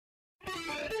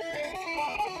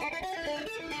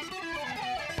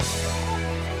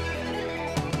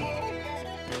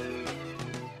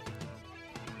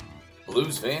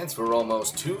Blues fans, for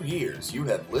almost 2 years, you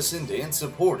have listened and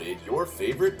supported your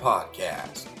favorite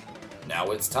podcast.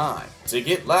 Now it's time to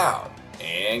get loud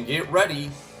and get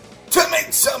ready to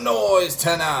make some noise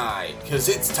tonight, because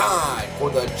it's time for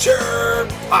the Chirp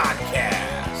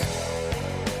Podcast.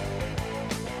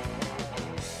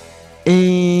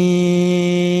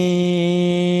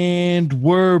 And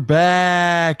we're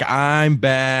back. I'm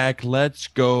back. Let's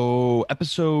go.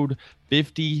 Episode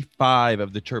 55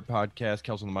 of the Chirp Podcast.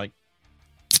 Kel's on the mic.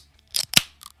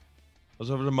 Goes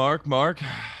over to Mark. Mark,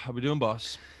 how we doing,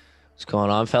 boss? What's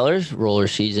going on, fellas? Roller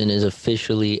season is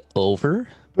officially over.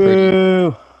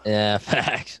 Yeah,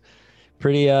 facts.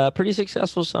 Pretty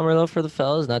successful summer though for the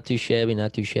fellas. Not too shabby,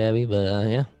 but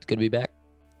yeah, it's good to be back.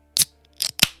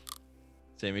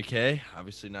 Sammy K,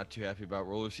 obviously not too happy about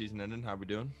roller season ending. How we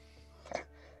doing?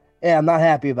 Yeah, I'm not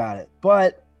happy about it,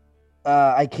 but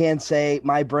I can say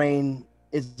my brain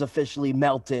is officially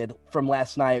melted from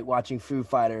last night watching Foo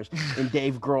Fighters and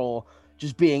Dave Grohl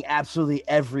just being absolutely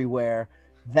everywhere.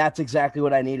 That's exactly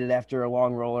what I needed after a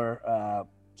long roller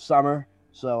summer.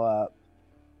 So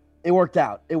it worked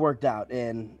out.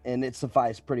 And it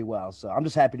sufficed pretty well. So I'm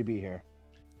just happy to be here.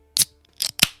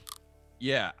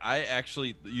 Yeah,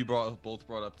 you both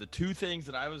brought up the two things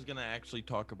that I was going to actually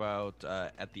talk about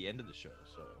at the end of the show.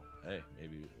 So, hey,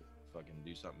 maybe we'll fucking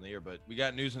do something there. But we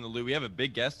got news in the loop. We have a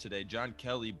big guest today, John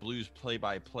Kelly, Blues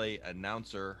play-by-play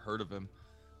announcer. Heard of him.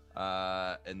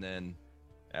 And then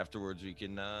afterwards we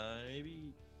can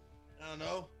maybe, I don't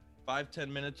know, 5-10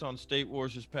 minutes on State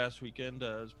Wars this past weekend.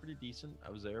 It was pretty decent.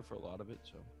 I was there for a lot of it,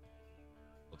 so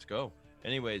let's go.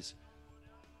 Anyways,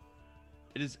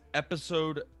 it is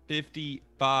episode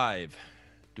 55.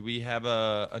 Do we have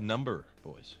a number,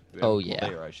 boys? Oh, yeah.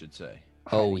 Player, I should say.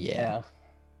 Oh, yeah.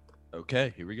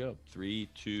 Okay, here we go. 3,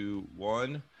 2,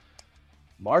 1.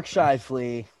 Mark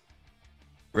Scheifele.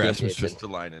 Rasmus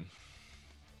Ristolainen.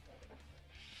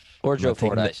 Or Joe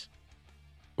Fordyce.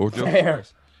 Or Joe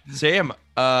Fordyce. Sam,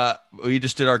 we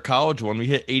just did our college one. We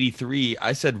hit 83.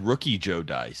 I said rookie Joe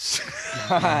Dice.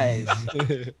 Nice.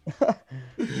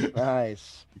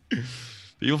 Nice.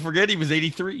 You'll forget he was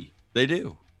 83. They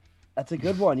do. That's a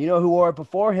good one. You know who wore it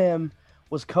before him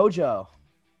was Kojo. Do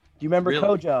you remember Really?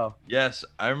 Kojo? Yes,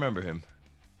 I remember him.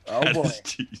 Oh, That boy. is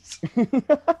cheese.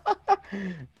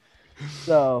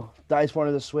 So Dice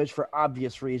wanted to switch for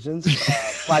obvious reasons.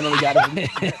 Finally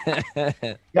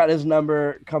got his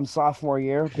number come sophomore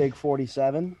year, big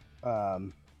 47.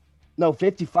 No,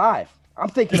 55. I'm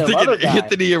thinking of other guy.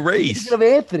 Anthony I'm Erase. thinking of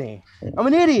Anthony. I'm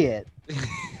an idiot.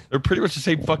 They're pretty much the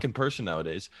same fucking person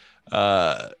nowadays.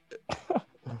 Dice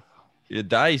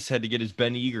had to get his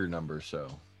Ben Eager number, so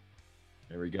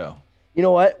there we go. You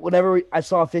know what? Whenever I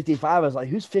saw 55, I was like,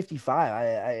 "Who's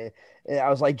 55?" I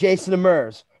was like, Jason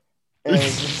Demers. And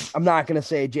I'm not gonna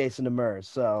say Jason Demers,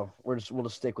 so we'll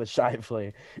just stick with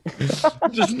Scheifele.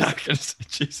 I'm just not gonna say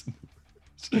Jason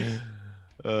Demers.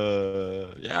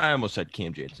 Yeah, I almost said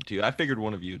Cam Jansen too. I figured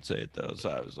one of you would say it though, so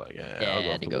I was like, I'll I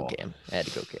had to go Wall. Cam.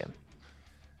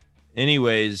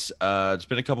 Anyways, it's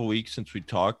been a couple weeks since we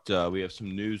talked. We have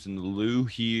some news in the loo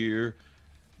here.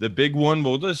 The big one,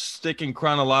 we'll just stick in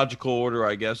chronological order,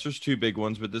 I guess. There's two big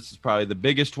ones, but this is probably the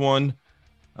biggest one.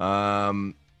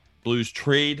 Blues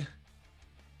trade.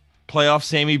 Playoff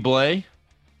Sammy Blais.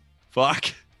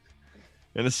 Fuck.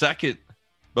 In a second.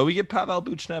 But we get Pavel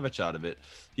Buchnevich out of it.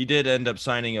 He did end up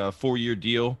signing a 4-year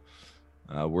deal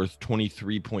worth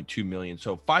 $23.2 million.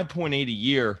 So $5.8 a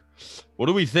year. What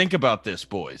do we think about this,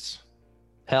 boys?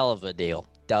 Hell of a deal.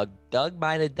 Doug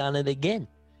might have done it again.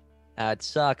 It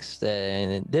sucks.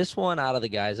 And this one out of the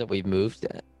guys that we've moved,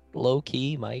 low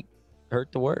key might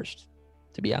hurt the worst,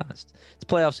 to be honest. It's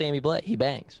playoff Sammy Blais. He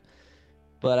bangs.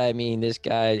 But, I mean, this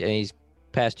guy, he's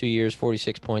past 2 years,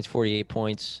 46 points, 48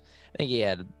 points. I think he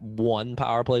had one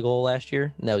power play goal last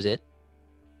year, and that was it.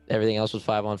 Everything else was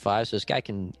 5-on-5. So this guy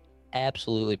can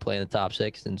absolutely play in the top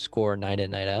six and score night in,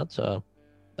 night out. So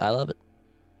I love it.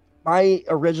 My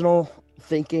original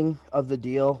thinking of the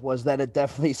deal was that it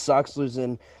definitely sucks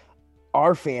losing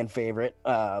our fan favorite,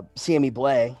 Sammy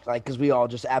Blais, like, because we all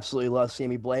just absolutely love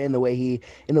Sammy Blais and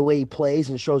the way he plays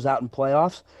and shows out in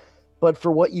playoffs. But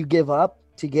for what you give up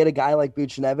to get a guy like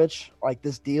Buchnevich, like,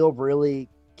 this deal really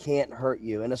can't hurt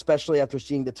you. And especially after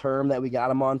seeing the term that we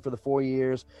got him on for the 4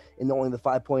 years and only the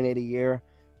 5.8 a year.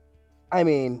 I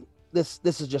mean, this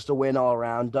is just a win all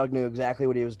around. Doug knew exactly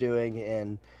what he was doing,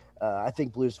 and I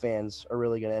think Blues fans are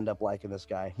really going to end up liking this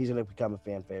guy. He's going to become a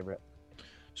fan favorite.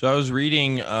 So I was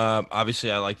reading, obviously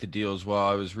I like the deal as well.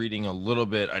 I was reading a little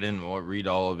bit. I didn't read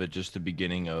all of it, just the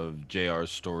beginning of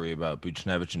JR's story about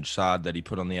Buchnevich and Saad that he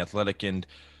put on The Athletic. And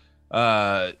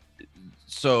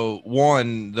so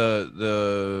one,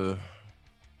 the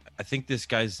I think this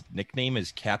guy's nickname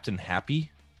is Captain Happy.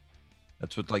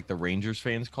 That's what like the Rangers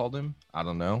fans called him. I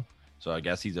don't know. So I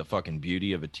guess he's a fucking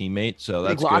beauty of a teammate. So Big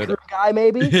that's locker good. room guy,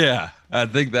 maybe. Yeah, I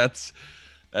think that's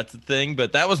the thing.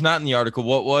 But that was not in the article.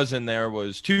 What was in there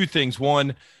was two things.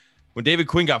 One, when David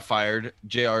Quinn got fired,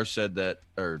 JR said that,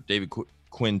 or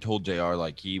Quinn told JR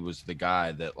like he was the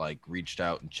guy that like reached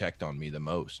out and checked on me the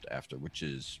most after, which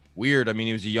is weird. I mean,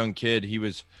 he was a young kid. He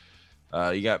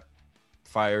got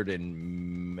fired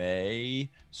in May.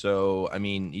 So, I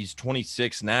mean, he's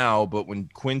 26 now, but when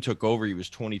Quinn took over, he was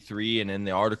 23. And in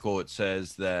the article, it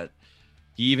says that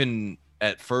he even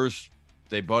at first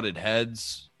they butted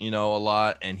heads, a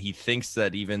lot. And he thinks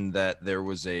that even that there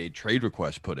was a trade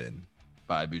request put in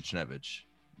by Buchnevich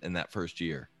in that first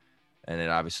year. And it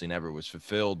obviously never was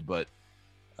fulfilled, but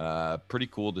pretty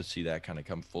cool to see that kind of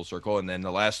come full circle. And then the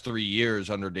last 3 years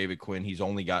under David Quinn, he's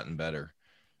only gotten better.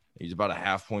 He's about a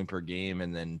half point per game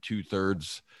and then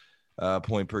 2/3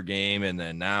 point per game. And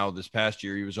then now this past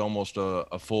year, he was almost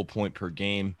a full point per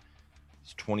game.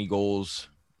 It's 20 goals,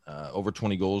 over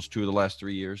 20 goals 2 of the last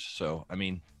 3 years. So, I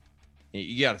mean,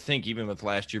 you got to think, even with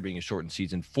last year being a shortened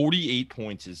season, 48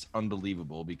 points is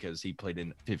unbelievable because he played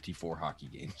in 54 hockey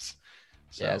games.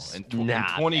 So, Yes, and 20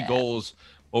 bad. goals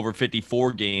over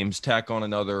 54 games, tack on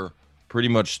another pretty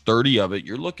much 30 of it.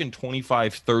 You're looking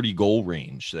 25, 30 goal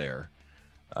range there.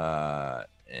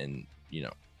 And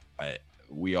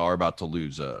we are about to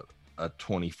lose a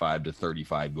 25 to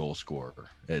 35 goal scorer.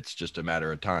 It's just a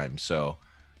matter of time. So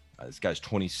this guy's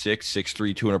 26,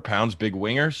 6'3", 200 pounds, big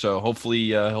winger. So hopefully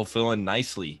he'll fill in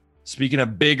nicely. Speaking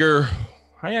of bigger,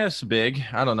 I guess big,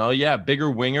 I don't know. Yeah, bigger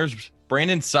wingers.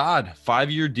 Brandon Saad,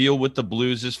 5-year deal with the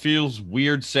Blues. This feels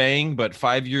weird saying, but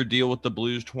 5-year deal with the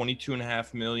Blues,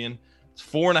 $22.5 million. It's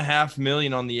 $4.5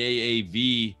 million on the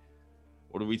AAV.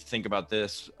 What do we think about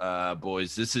this,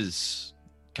 boys? This is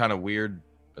kind of weird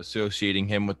associating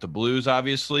him with the Blues,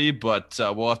 obviously, but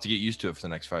we'll have to get used to it for the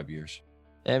next 5 years.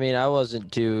 I mean, I wasn't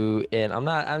too, and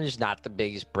I'm just not the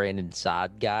biggest Brandon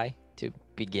Saad guy to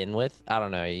begin with. I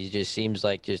don't know. He just seems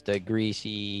like just a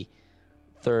greasy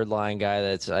third line guy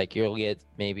that's like, you'll get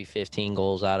maybe 15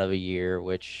 goals out of a year,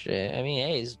 which, I mean,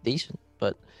 hey, is decent,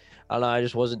 but I don't know. I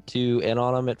just wasn't too in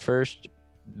on him at first,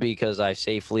 because I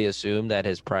safely assumed that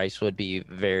his price would be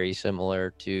very similar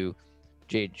to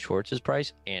Jaden Schwartz's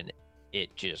price, and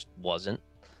it just wasn't.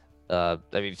 I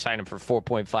mean, signed him for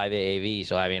 4.5 AAV,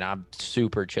 so I mean, I'm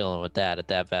super chilling with that at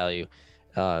that value.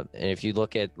 And if you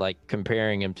look at like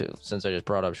comparing him to, since I just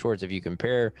brought up Schwartz, if you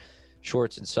compare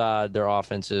Schwartz and Saad, their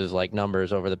offensive like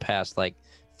numbers over the past like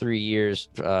 3 years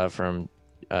from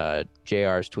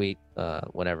JR's tweet,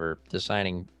 whenever the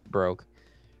signing broke.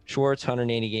 Schwartz,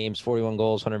 180 games, 41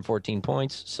 goals, 114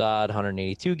 points. Saad,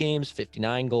 182 games,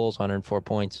 59 goals, 104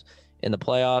 points. In the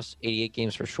playoffs, 88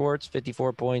 games for Schwartz,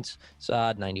 54 points.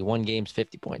 Saad, 91 games,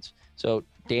 50 points. So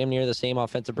damn near the same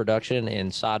offensive production,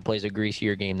 and Saad plays a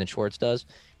greasier game than Schwartz does.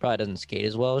 Probably doesn't skate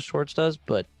as well as Schwartz does,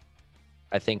 but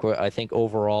I think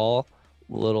overall,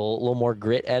 a little more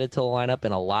grit added to the lineup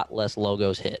and a lot less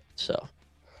logos hit. So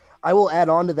I will add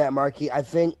on to that, Marky. I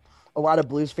think a lot of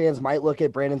Blues fans might look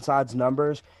at Brandon Saad's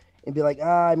numbers and be like,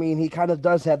 I mean, he kind of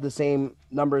does have the same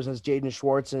numbers as Jaden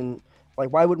Schwartz, and like,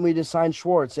 why wouldn't we just sign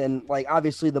Schwartz? And like,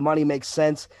 obviously the money makes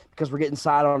sense because we're getting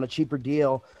Saad on a cheaper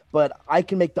deal. But I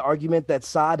can make the argument that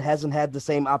Saad hasn't had the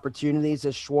same opportunities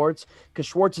as Schwartz, because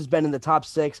Schwartz has been in the top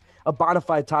six, a bona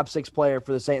fide top six player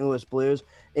for the St. Louis Blues.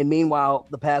 And meanwhile,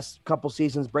 the past couple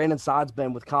seasons, Brandon Saad's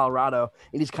been with Colorado,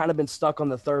 and he's kind of been stuck on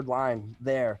the third line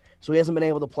there. So he hasn't been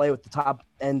able to play with the top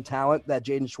end talent that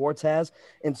Jaden Schwartz has.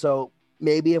 And so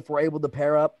maybe if we're able to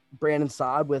pair up Brandon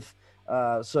Saad with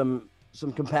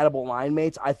some compatible line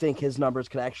mates, I think his numbers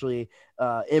could actually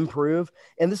improve.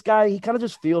 And this guy, he kind of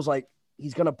just feels like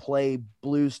he's going to play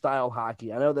Blues style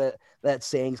hockey. I know that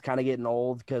saying's kind of getting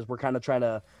old because we're kind of trying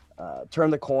to turn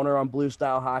the corner on Blues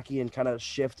style hockey and kind of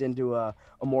shift into a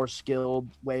more skilled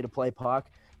way to play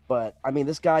puck. But I mean,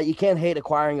 this guy, you can't hate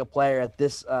acquiring a player at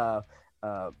this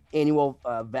annual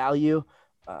value.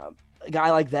 A guy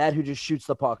like that who just shoots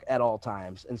the puck at all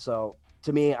times. And so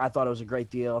to me, I thought it was a great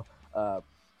deal.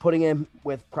 Putting him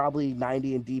with probably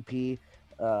 90 in DP,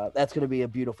 that's going to be a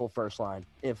beautiful first line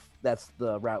if that's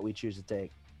the route we choose to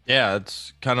take. Yeah,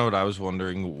 it's kind of what I was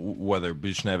wondering, whether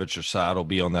Buchnevich or Saad will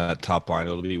be on that top line.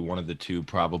 It'll be one of the two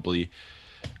probably.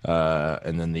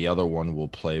 And then the other one will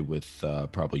play with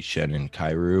probably Shen and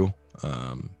Kyrou.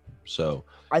 So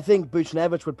I think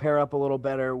Buchnevich would pair up a little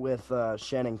better with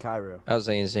Shen and Kyrou. I was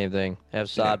saying the same thing. Have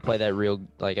Saad play that real,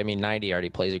 like, I mean, 90 already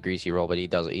plays a greasy role, but he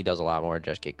does a lot more than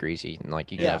just get greasy. And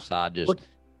like, you can have Saad just,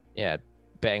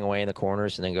 bang away in the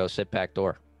corners and then go sit back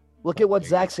door. Look at what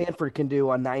Zach Sanford can do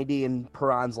on 90 and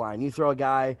Perron's line. You throw a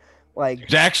guy like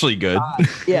It's actually good.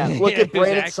 yeah, look at Who's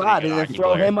Brandon actually Saad good and then hockey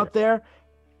throw player. him up there.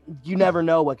 You never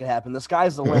know what could happen. The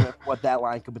sky's the limit for what that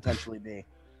line could potentially be.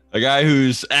 A guy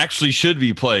who's actually should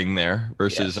be playing there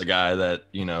versus Yes. a guy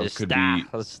that, Just could stop.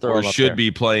 be Let's throw or him up should there.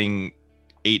 be playing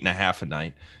 8.5 a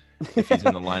night if he's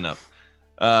in the lineup.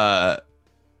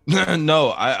 No,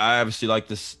 I obviously like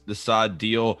the Saad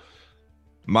deal.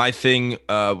 My thing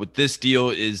with this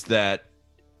deal is that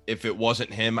if it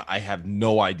wasn't him, I have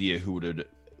no idea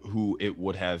who it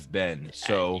would have been.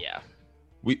 So yeah.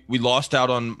 we lost out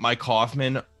on Mike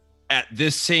Hoffman at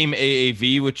this same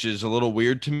AAV, which is a little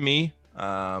weird to me.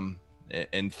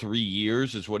 In 3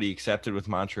 years is what he accepted with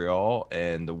Montreal,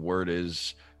 and the word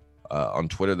is on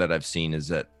Twitter that I've seen is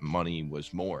that money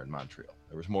was more in Montreal.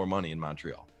 There was more money in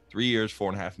Montreal. 3 years,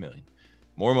 $4.5 million.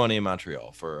 More money in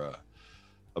Montreal for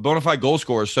a bona fide goal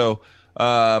scorer. So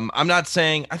I'm not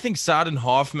saying I think Saad and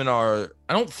Hoffman are.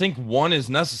 I don't think one is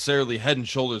necessarily head and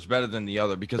shoulders better than the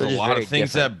other because They're a just lot very of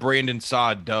things different. that Brandon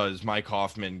Saad does, Mike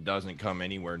Hoffman doesn't come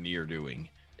anywhere near doing.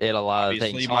 It a lot Obviously,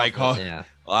 of things. Mike Hoffman, yeah.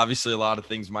 Obviously, a lot of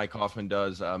things Mike Hoffman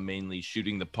does, mainly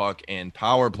shooting the puck and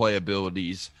power play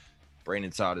abilities.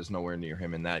 Brandon Saad is nowhere near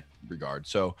him in that regard.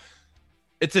 So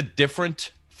it's a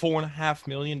different $4.5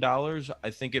 million. I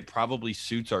think it probably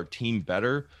suits our team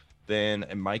better than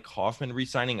a Mike Hoffman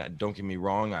re-signing. Don't get me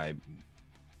wrong. I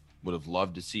would have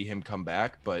loved to see him come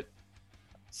back, but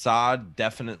Saad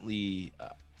definitely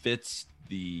fits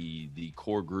the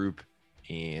core group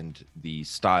and the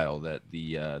style that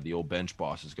the old bench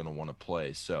boss is going to want to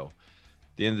play. So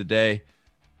at the end of the day,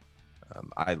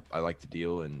 I like the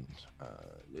deal. And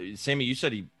Sammy, you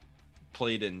said he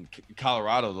played in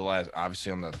Colorado the last,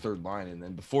 obviously on the third line, and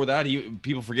then before that,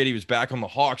 people forget he was back on the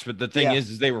Hawks. But the thing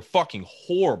is they were fucking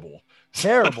horrible,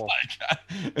 Terrible.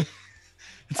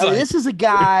 It's I mean, like- this is a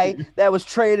guy that was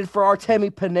traded for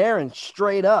Artemi Panarin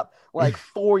straight up like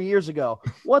 4 years ago.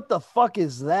 What the fuck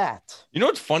is that? You know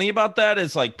what's funny about that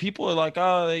is like people are like,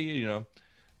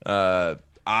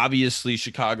 obviously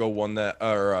Chicago won that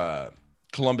or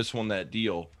Columbus won that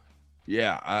deal.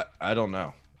 Yeah, I don't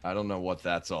know. I don't know what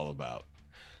that's all about.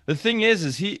 The thing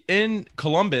is he in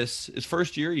Columbus, his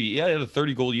first year, he had a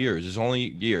 30-goal year. It was his only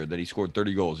year that he scored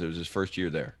 30 goals. It was his first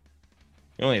year there.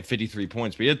 He only had 53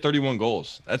 points, but he had 31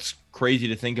 goals. That's crazy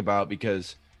to think about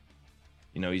because,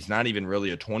 he's not even really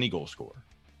a 20-goal scorer.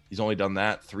 He's only done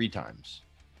that 3 times.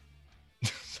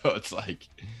 So it's like,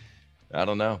 I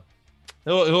don't know.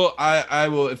 I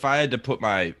will, if I had to put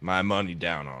my money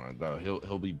down on it, though,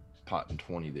 he'll be potting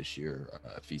 20 this year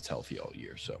if he's healthy all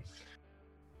year. So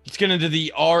let's get into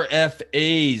the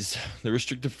RFAs, the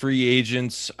restricted free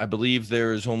agents. I believe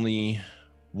there is only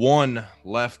one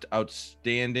left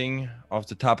outstanding off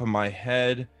the top of my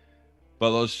head, but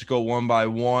let's just go one by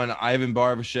one. Ivan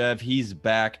Barbashev, he's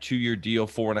back, 2-year deal,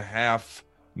 $4.5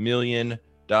 million.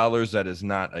 That is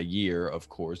not a year, of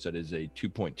course. That is a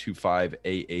 2.25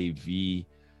 AAV.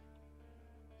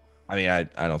 I mean,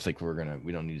 I don't think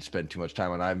we don't need to spend too much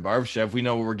time on Ivan Barbashev. We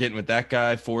know what we're getting with that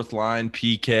guy. 4th line,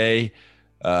 PK.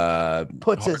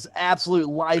 Puts his absolute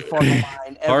life on the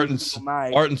line every single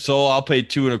night. Heart and soul. I'll pay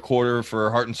 $2.25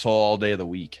 for heart and soul all day of the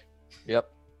week.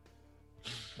 Yep.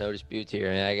 No disputes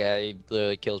here. And that guy he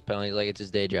literally kills penalties like it's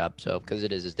his day job. So because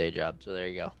it is his day job. So there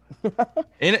you go.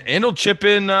 And he'll chip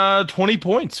in 20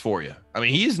 points for you. I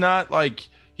mean, he's not like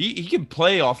he can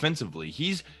play offensively.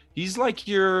 He's like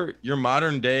your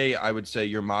modern day, I would say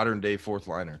your modern day 4th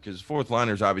liner, because 4th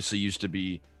liners obviously used to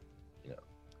be,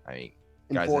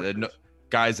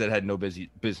 guys that had no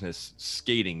business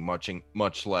skating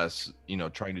much less,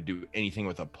 trying to do anything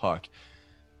with a puck.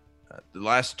 The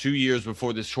last 2 years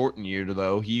before this shortened year,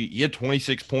 though, he had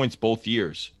 26 points both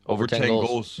years, over 10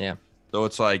 goals. Yeah. So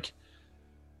it's like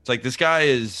this guy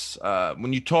is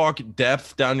when you talk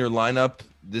depth down your lineup,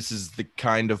 this is the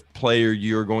kind of player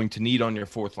you're going to need on your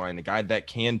 4th line, a guy that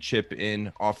can chip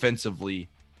in offensively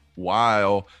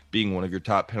while being one of your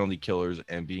top penalty killers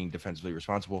and being defensively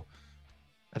responsible.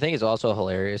 I think it's also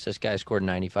hilarious. This guy scored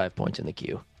 95 points in the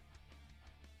queue.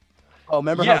 Oh,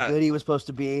 remember how good he was supposed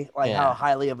to be? Like how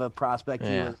highly of a prospect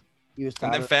he was.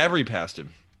 And then Fabry passed him.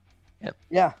 Yep.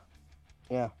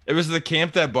 Yeah. It was the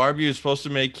camp that Barbie was supposed to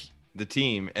make the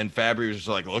team, and Fabry was just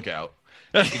like, look out.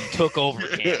 He took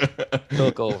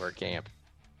over camp.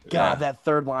 God, that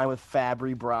 3rd line with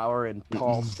Fabry, Brouwer, and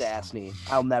Paul Stastny.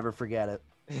 I'll never forget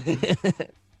it.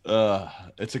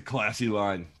 It's a classy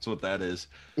line. That's what that is.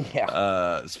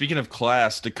 Yeah. Speaking of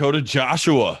class, Dakota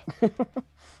Joshua.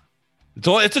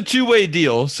 It's a 2-way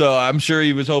deal, so I'm sure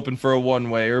he was hoping for a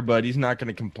one-wayer, but he's not going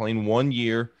to complain. 1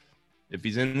 year. If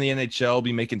he's in the NHL,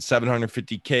 be making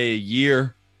 $750K a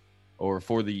year. or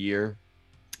for the year.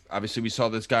 Obviously, we saw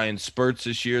this guy in spurts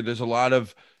this year. There's a lot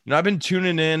of, I've been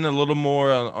tuning in a little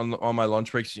more on my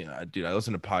lunch breaks. Dude, I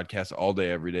listen to podcasts all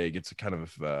day, every day. It gets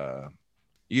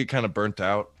you get kind of burnt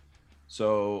out.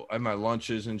 So I have my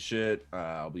lunches and shit.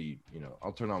 I'll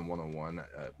turn on 101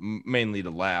 mainly to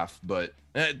laugh. But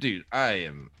dude,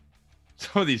 some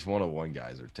of these 101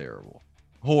 guys are terrible,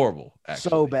 horrible, actually.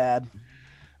 So bad.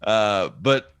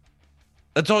 But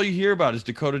that's all you hear about is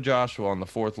Dakota Joshua on the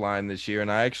fourth line this year.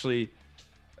 And I actually,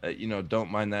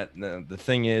 don't mind that. The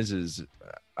thing is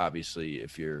obviously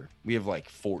we have like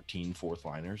 14 fourth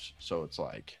liners. So it's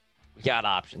like, we got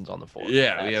options on the fourth.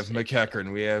 Yeah, we have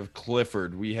McEachern, we have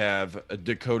Clifford, we have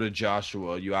Dakota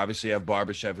Joshua. You obviously have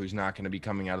Barbashev, who's not going to be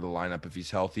coming out of the lineup if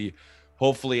he's healthy.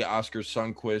 Hopefully, Oscar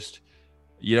Sundqvist,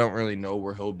 you don't really know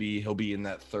where he'll be. He'll be in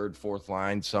that third, fourth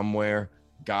line somewhere.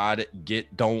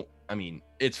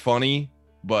 It's funny,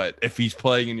 but if he's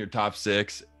playing in your top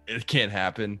six, it can't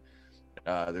happen.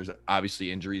 There's obviously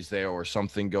injuries there or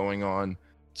something going on.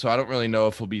 So I don't really know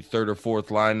if he'll be third or fourth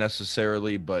line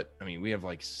necessarily, but we have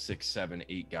like 6, 7,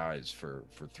 8 guys for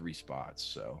 3 spots.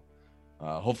 So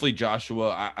hopefully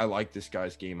Joshua, I like this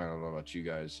guy's game. I don't know about you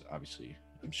guys. Obviously,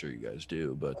 I'm sure you guys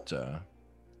do, but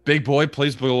big boy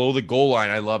plays below the goal line.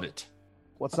 I love it.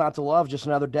 What's not to love? Just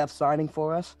another depth signing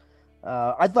for us.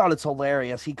 I thought it's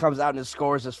hilarious. He comes out and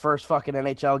scores his first fucking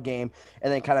NHL game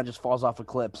and then kind of just falls off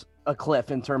a cliff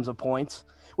in terms of points.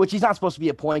 Which he's not supposed to be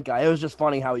a point guy. It was just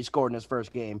funny how he scored in his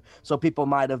first game. So people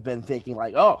might have been thinking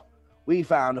like, oh, we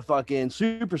found a fucking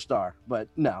superstar. But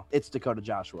no, it's Dakota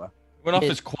Joshua. Went off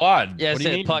his quad. Yeah, what do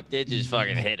you mean? Puck did just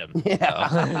fucking hit him.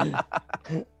 Yeah.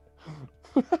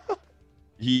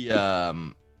 He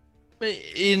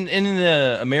in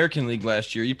the American League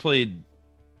last year, he played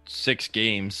 6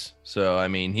 games. So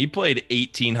he played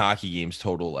 18 hockey games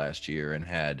total last year and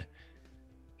had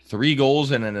 3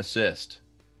 goals and an assist.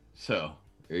 So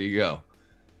there you go.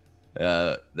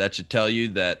 That should tell you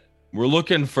that we're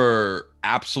looking for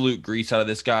absolute grease out of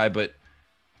this guy. But,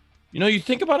 you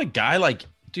think about a guy like,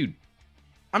 dude,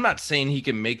 I'm not saying he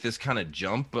can make this kind of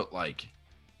jump, but like,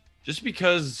 just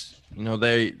because,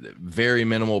 they very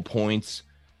minimal points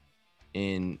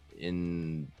in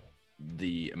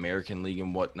the American League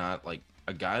and whatnot, like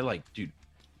a guy like, dude,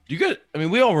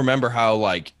 we all remember how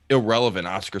like irrelevant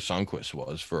Oscar Sundqvist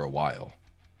was for a while.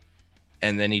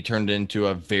 And then he turned into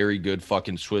a very good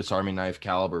fucking Swiss Army knife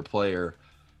caliber player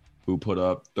who put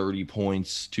up 30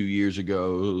 points 2 years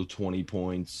ago, 20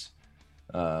 points.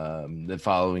 The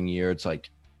following year, it's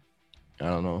like, I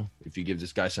don't know. If you give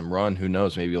this guy some run, who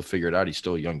knows? Maybe he'll figure it out. He's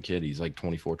still a young kid. He's like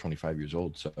 24, 25 years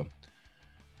old. So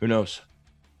who knows?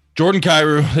 Jordan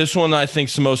Kyrou, this one I think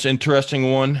is the most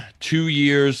interesting one. 2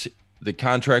 years. The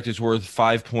contract is worth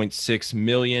 $5.6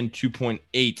 million, 2.8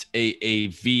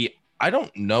 AAV. I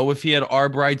don't know if he had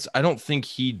ARB rights. I don't think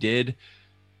he did.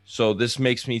 So this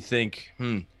makes me think,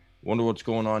 wonder what's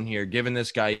going on here. Given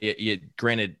this guy,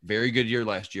 granted, very good year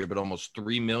last year, but almost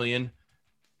 $3 million.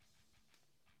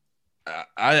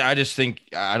 I just think,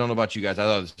 I don't know about you guys. I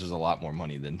thought this was a lot more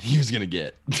money than he was going to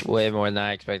get. Way more than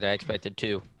I expected. I expected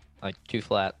 2, like 2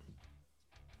 flat.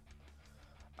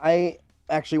 I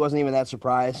actually wasn't even that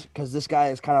surprised because this guy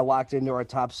is kind of locked into our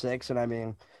top 6.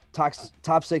 And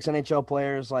top 6 NHL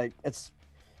players, like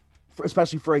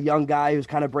especially for a young guy who's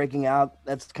kind of breaking out,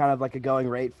 that's kind of like a going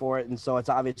rate for it. And so it's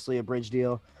obviously a bridge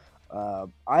deal.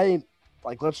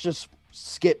 Let's just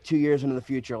skip 2 years into the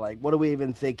future. Like, what do we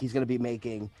even think he's going to be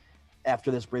making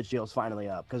after this bridge deal is finally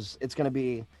up? Because it's going to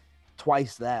be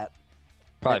twice that.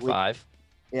 Probably 5.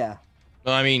 Yeah.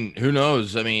 Well, who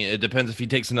knows? It depends if he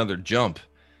takes another jump.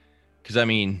 Because,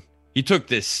 he took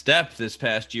this step this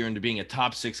past year into being a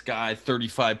top 6 guy,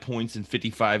 35 points in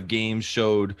 55 games,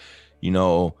 showed, he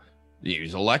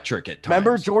was electric at times.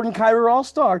 Remember Jordan Kyrou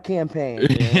All-Star campaign?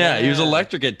 Yeah, he was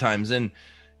electric at times. And,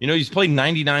 he's played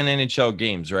 99 NHL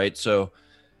games, right? So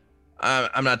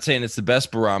I'm not saying it's the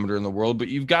best barometer in the world, but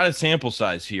you've got a sample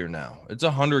size here now. It's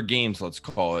 100 games, let's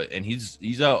call it. And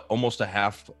he's almost a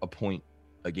half a point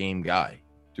a game guy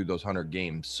through those 100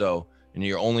 games. So, and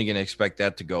you're only going to expect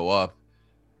that to go up.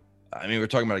 We're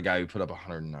talking about a guy who put up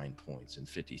 109 points in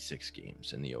 56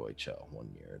 games in the OHL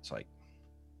one year. It's like,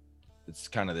 it's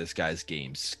kind of this guy's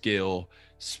game: skill,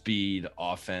 speed,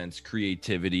 offense,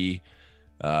 creativity,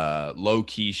 low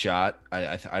key shot.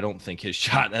 I don't think his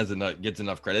shot gets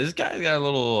enough credit. This guy's got a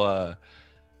little.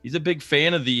 He's a big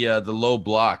fan of the low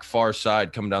block, far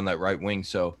side, coming down that right wing.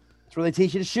 So that's where they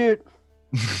teach you to shoot.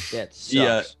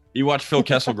 Yeah, you watched Phil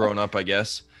Kessel growing up, I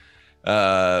guess.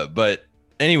 But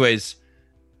anyways,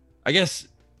 I guess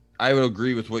I would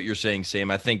agree with what you're saying, Sam.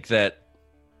 I think that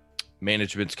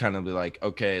management's kind of like,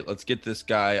 okay, let's get this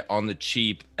guy on the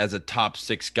cheap as a top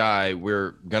 6 guy.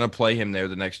 We're going to play him there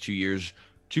the next 2 years.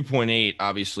 2.8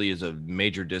 obviously is a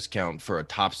major discount for a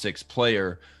top 6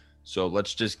 player. So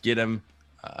let's just get him.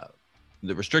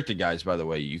 The restricted guys, by the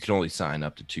way, you can only sign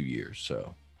up to 2 years.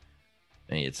 So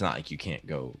I mean, it's not like you can't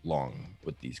go long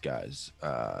with these guys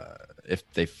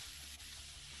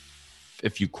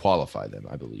if you qualify them,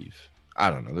 I believe. I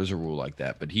don't know. There's a rule like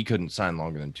that, but he couldn't sign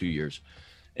longer than 2 years.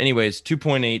 Anyways,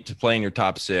 2.8 to play in your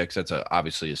top 6. That's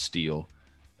obviously a steal,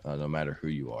 no matter who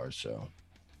you are. So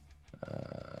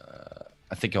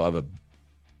I think he'll have a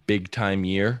big time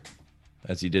year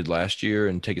as he did last year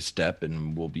and take a step,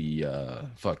 and we'll be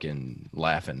fucking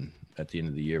laughing at the end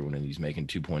of the year when he's making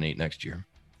 2.8 next year.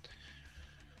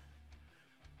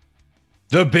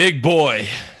 The big boy,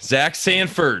 Zach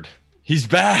Sanford. He's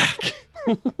back.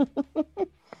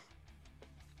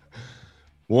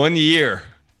 1 year,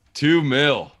 $2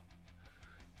 million.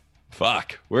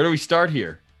 Fuck. Where do we start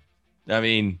here? I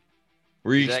mean,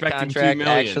 were you expecting $2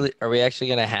 million? Are we actually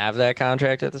going to have that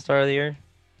contract at the start of the year?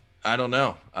 I don't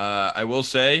know. I will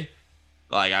say,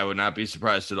 like, I would not be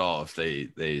surprised at all if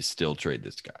they still trade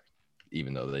this guy,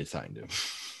 even though they signed him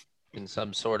in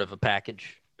some sort of a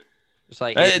package. It's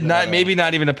like maybe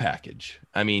not even a package.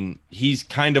 I mean, he's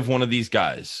kind of one of these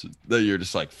guys that you're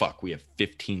just like, fuck, we have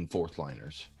 15 fourth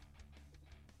liners.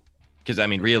 Because I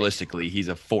mean, realistically, he's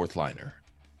a fourth liner.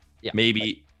 Yeah,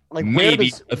 maybe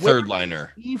a third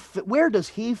liner. Where does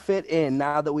he fit in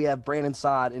now that we have Brandon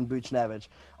Saad and Buchnevich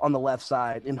on the left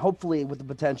side, and hopefully with the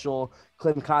potential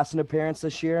Clinton Costin appearance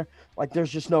this year? Like,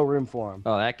 there's just no room for him.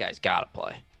 Oh, that guy's got to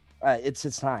play. It's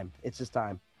his time. It's his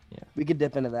time. Yeah, we could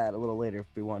dip into that a little later if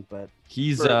we want, but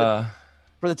he's for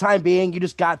the time being, you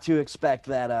just got to expect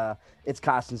that it's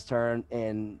Costin's turn,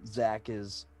 and Zach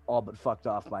is all but fucked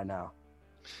off by now.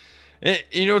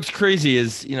 You know what's crazy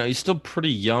is, you know, he's still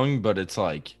pretty young, but it's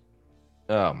like,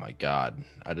 oh my God,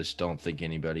 I just don't think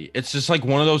anybody. It's just like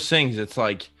one of those things. It's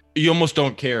like you almost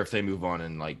don't care if they move on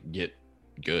and like get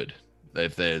good,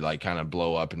 if they like kind of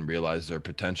blow up and realize their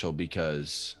potential,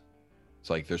 because it's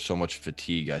like there's so much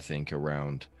fatigue, I think,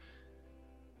 around.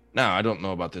 Now, I don't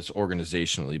know about this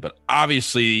organizationally, but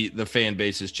obviously the fan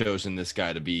base has chosen this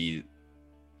guy to be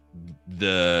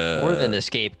more than the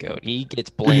scapegoat. He gets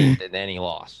blamed in any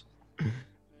loss.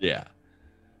 Yeah.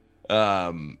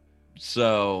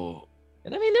 So,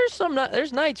 and I mean,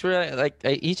 there's nights where like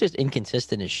he's just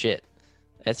inconsistent as shit.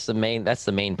 That's the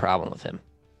main problem with him.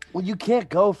 Well, you can't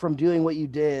go from doing what you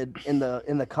did in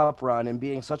the cup run and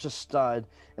being such a stud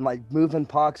and like moving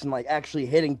pucks and like actually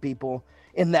hitting people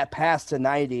in that pass to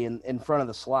 90 in front of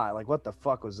the slot. Like, what the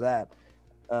fuck was that?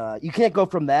 You can't go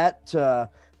from that to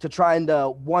trying to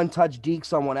one-touch deke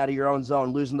someone out of your own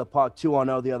zone, losing the puck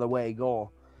 2-0 the other way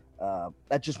goal.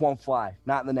 That just won't fly.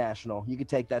 Not in the National. You could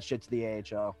take that shit to the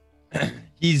AHL.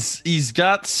 He's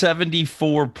got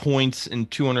 74 points in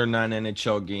 209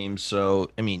 NHL games. So,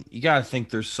 I mean, you got to think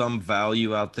there's some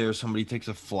value out there. Somebody takes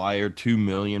a flyer, 2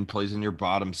 million, plays in your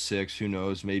bottom 6. Who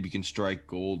knows? Maybe you can strike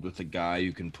gold with a guy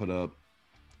who can put up,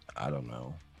 I don't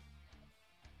know,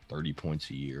 30 points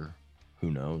a year.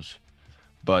 Who knows?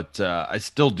 But I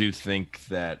still do think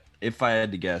that if I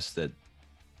had to guess, that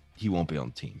he won't be on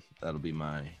the team. That'll be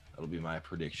my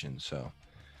prediction. So,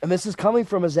 and this is coming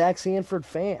from a Zach Sanford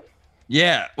fan.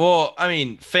 Yeah, well, I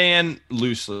mean, fan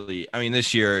loosely. I mean,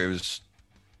 this year it was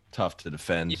tough to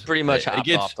defend. You pretty much hopped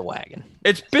off the wagon.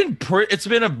 It's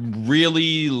been a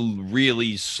really,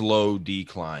 really slow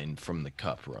decline from the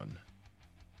cup run.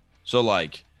 So,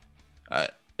 like,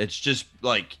 it's just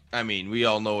like, I mean, we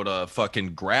all know what a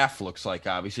fucking graph looks like.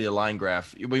 Obviously, a line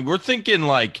graph. I mean, we're thinking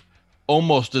like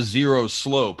almost a zero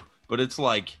slope, but it's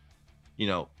like, you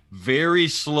know, very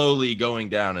slowly going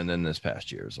down. And then this past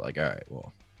year is like, all right,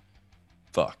 well,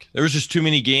 fuck. There was just too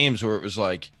many games where it was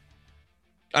like,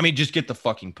 I mean, just get the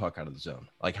fucking puck out of the zone.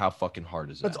 Like, how fucking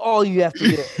hard is that? That's all you have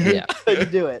to do. Yeah. To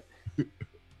do it.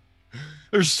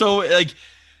 There's so, like,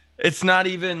 it's not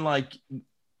even like,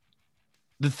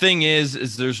 the thing is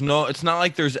it's not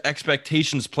like there's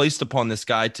expectations placed upon this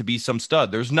guy to be some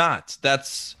stud. There's not.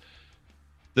 That's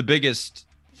the biggest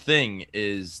thing,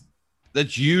 is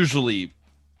that's usually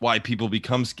why people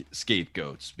become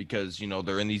scapegoats, because, you know,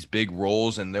 they're in these big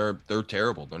roles and they're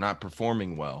terrible. They're not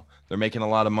performing well. They're making a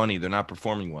lot of money. They're not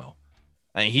performing well.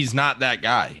 I mean, he's not that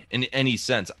guy in any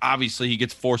sense. Obviously, he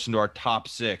gets forced into our top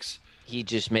 6. He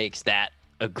just makes that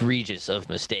egregious of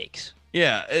mistakes.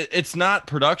 Yeah, it's not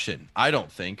production, I don't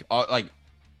think.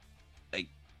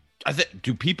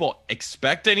 Do people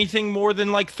expect anything more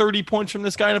than like 30 points from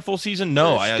this guy in a full season?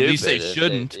 No, at least they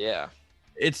shouldn't. Yeah.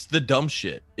 It's the dumb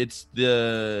shit. It's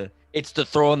the It's the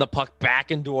throwing the puck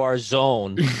back into our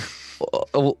zone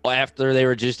after they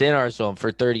were just in our zone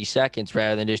for 30 seconds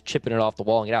rather than just chipping it off the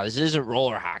wall and get out. This isn't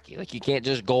roller hockey. Like, you can't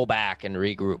just go back and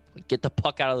regroup. Like, get the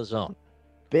puck out of the zone.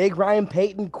 Big Ryan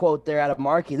Payton quote there out of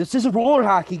Markey. This isn't roller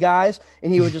hockey, guys.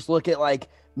 And he would just look at like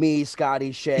me,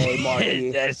 Scotty, Shay,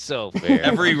 Markey. That's so fair.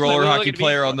 Every roller Like, hockey look at me.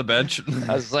 player on the bench.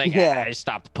 I was like, Yeah. I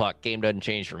stopped the puck. Game doesn't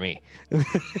change for me.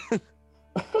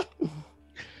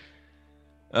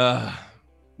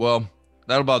 Well,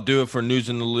 that'll about do it for News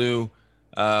in the Lou.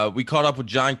 We caught up with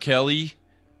John Kelly,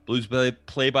 Blues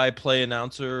play-by-play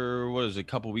announcer, what is it, a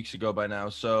couple weeks ago by now.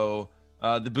 So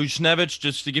the Buchnevich,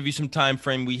 just to give you some time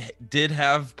frame, we did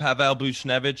have Pavel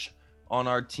Buchnevich on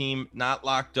our team, not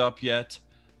locked up yet.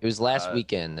 It was last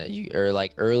weekend that or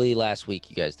like early last week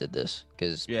you guys did this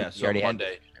because so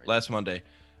Monday, last Monday.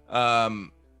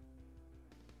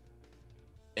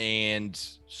 And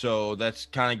so that's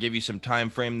kind of give you some time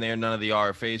frame there. None of the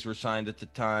RFAs were signed at the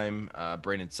time.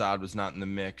 Brandon Saad was not in the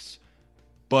mix,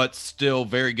 but still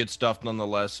very good stuff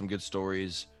nonetheless. Some good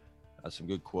stories, some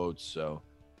good quotes. So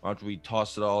why don't we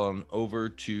toss it all on over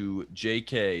to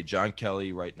JK, John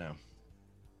Kelly, right now.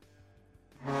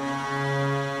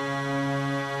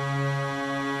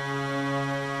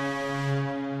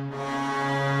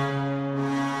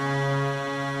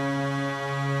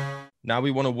 Now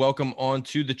we want to welcome on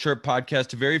to the Chirp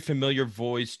podcast a very familiar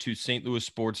voice to St. Louis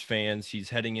sports fans. He's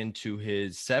heading into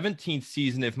his 17th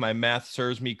season, if my math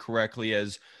serves me correctly,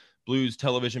 as Blues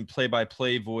television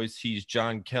play-by-play voice. He's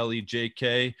John Kelly.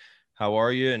 JK, how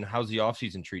are you, and how's the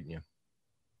offseason treating you?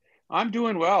 I'm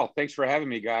doing well. Thanks for having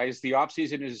me, guys. The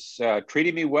offseason is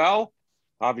treating me well.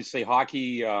 Obviously,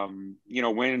 hockey,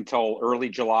 went until early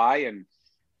July, and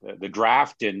the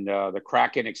draft and the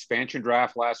Kraken expansion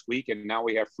draft last week, and now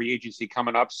we have free agency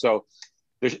coming up. So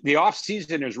the off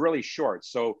season is really short.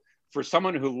 So for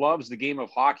someone who loves the game of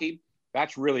hockey,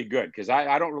 that's really good because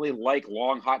I don't really like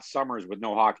long, hot summers with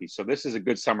no hockey. So this is a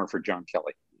good summer for John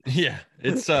Kelly. Yeah,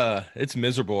 it's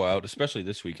miserable out, especially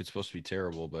this week. It's supposed to be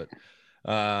terrible, but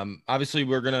obviously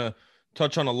we're gonna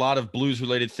touch on a lot of Blues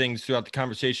related things throughout the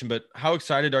conversation, but how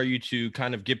excited are you to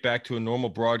kind of get back to a normal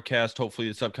broadcast, hopefully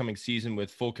this upcoming season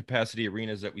with full capacity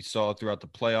arenas that we saw throughout the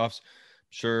playoffs?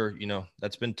 Sure,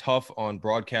 that's been tough on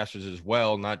broadcasters as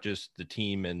well, not just the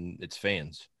team and its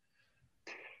fans.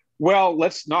 Well,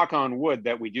 let's knock on wood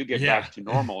that we do get back to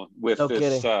normal with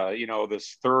this,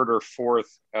 this third or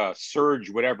fourth surge,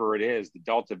 whatever it is, the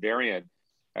Delta variant,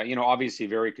 obviously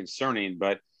very concerning,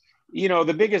 but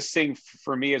the biggest thing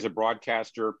for me as a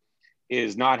broadcaster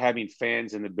is not having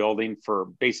fans in the building for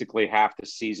basically half the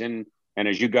season. And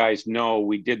as you guys know,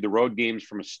 we did the road games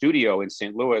from a studio in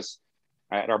St. Louis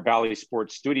at our Bally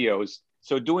Sports Studios.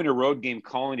 So doing a road game,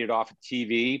 calling it off of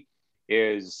TV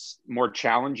is more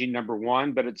challenging, number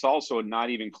one, but it's also not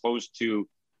even close to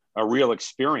a real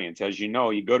experience. As you know,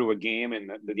 you go to a game and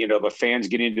the fans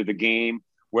get into the game,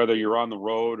 whether you're on the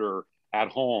road or at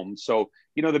home. So,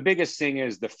 the biggest thing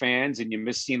is the fans, and you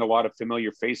miss seeing a lot of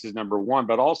familiar faces, number one,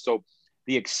 but also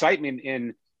the excitement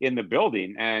in the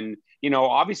building. And,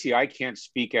 obviously I can't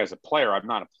speak as a player. I'm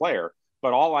not a player,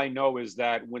 but all I know is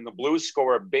that when the Blues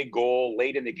score a big goal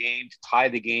late in the game to tie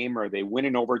the game, or they win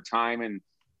in overtime and,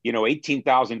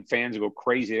 18,000 fans go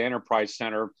crazy at Enterprise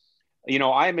Center,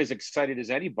 I'm as excited as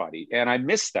anybody. And I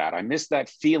miss that. I miss that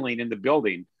feeling in the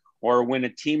building, or when a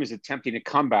team is attempting to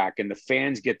come back and the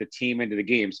fans get the team into the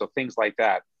game. So things like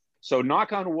that. So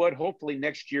knock on wood, hopefully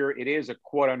next year it is a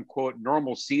quote unquote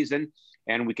normal season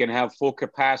and we can have full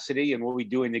capacity and we'll be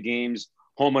doing the games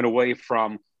home and away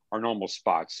from our normal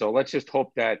spots. So let's just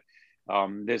hope that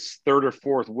this third or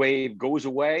fourth wave goes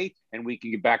away and we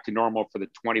can get back to normal for the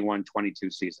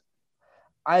 21-22 season.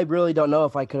 I really don't know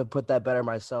if I could have put that better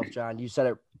myself, John. You said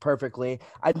it perfectly.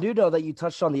 I do know that you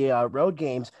touched on the road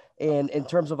games, and in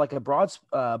terms of like a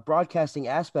broadcasting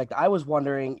aspect, I was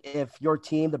wondering if your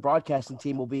team, the broadcasting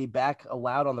team, will be back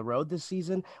allowed on the road this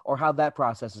season, or how that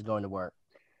process is going to work.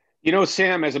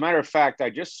 Sam, as a matter of fact,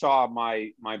 I just saw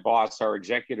my boss, our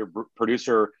executive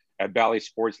producer at Bally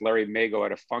Sports, Larry Mago,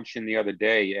 at a function the other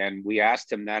day, and we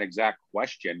asked him that exact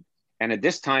question. And at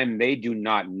this time, they do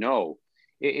not know.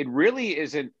 It really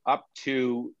isn't up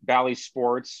to Bally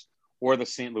Sports or the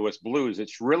St. Louis Blues.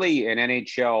 It's really an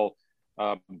NHL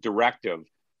directive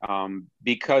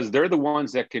because they're the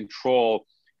ones that control,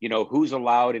 who's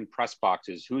allowed in press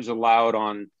boxes, who's allowed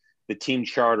on the team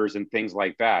charters and things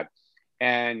like that.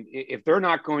 And if they're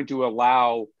not going to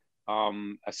allow a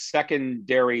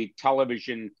secondary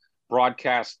television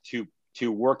broadcast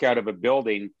to work out of a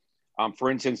building,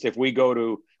 for instance, if we go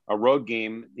to a road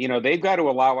game, they've got to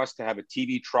allow us to have a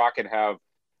TV truck and have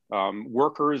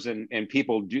workers and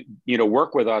people do,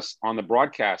 work with us on the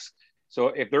broadcast. So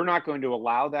if they're not going to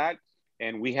allow that,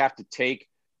 and we have to take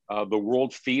the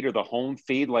world feed or the home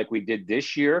feed like we did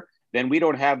this year, then we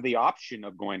don't have the option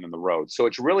of going on the road. So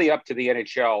it's really up to the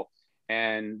NHL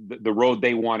and the road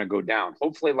they want to go down.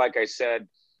 Hopefully, like I said,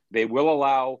 they will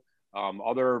allow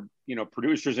other,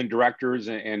 producers and directors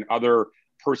and other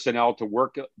personnel to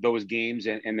work those games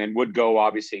and then would go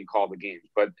obviously and call the games.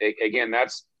 But again,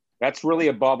 that's really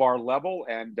above our level,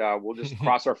 and we'll just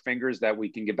cross our fingers that we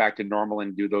can get back to normal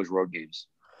and do those road games.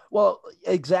 Well,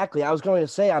 exactly. I was going to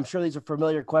say, I'm sure these are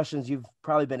familiar questions you've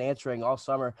probably been answering all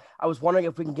summer. I was wondering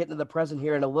if we can get into the present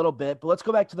here in a little bit, but let's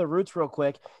go back to the roots real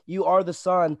quick. You are the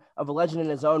son of a legend in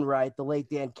his own right, the late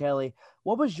Dan Kelly.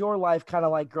 What was your life kind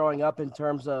of like growing up in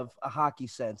terms of a hockey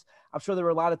sense? I'm sure there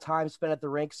were a lot of time spent at the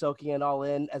rink soaking it all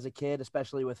in as a kid,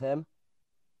 especially with him.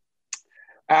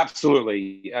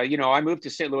 Absolutely. I moved to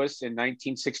St. Louis in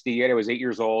 1968. I was 8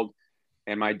 years old.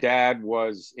 And my dad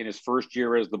was in his first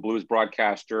year as the Blues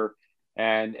broadcaster.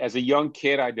 And as a young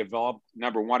kid, I developed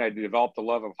a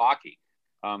love of hockey,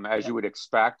 as you would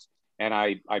expect. And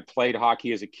I played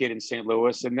hockey as a kid in St.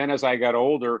 Louis. And then as I got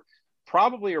older,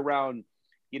 probably around,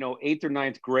 8th or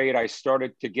 9th grade, I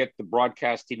started to get the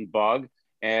broadcasting bug.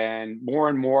 And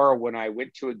more when I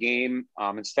went to a game,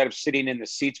 instead of sitting in the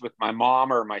seats with my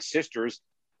mom or my sisters,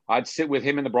 I'd sit with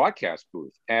him in the broadcast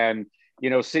booth. And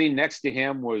sitting next to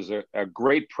him was a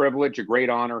great privilege, a great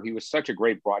honor. He was such a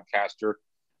great broadcaster,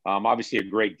 obviously a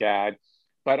great dad.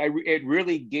 But it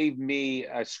really gave me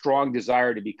a strong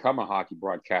desire to become a hockey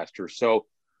broadcaster. So,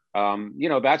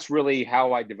 that's really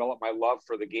how I developed my love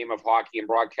for the game of hockey and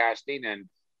broadcasting. And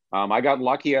I got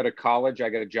lucky out of college. I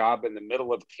got a job in the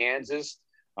middle of Kansas.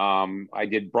 I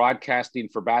did broadcasting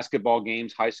for basketball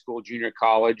games, high school, junior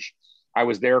college. I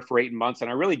was there for 8 months,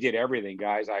 and I really did everything,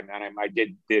 guys. I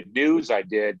did news, I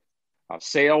did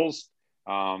sales,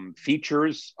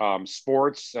 features,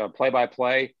 sports,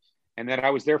 play-by-play. And then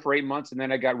I was there for 8 months, and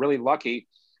then I got really lucky,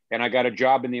 and I got a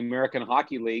job in the American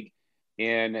Hockey League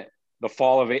in the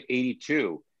fall of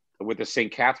 '82 with the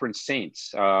St. Catharines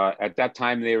Saints. At that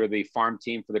time, they were the farm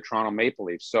team for the Toronto Maple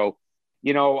Leafs. So,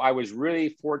 I was really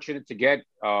fortunate to get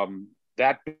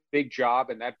that big job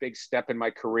and that big step in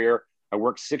my career. I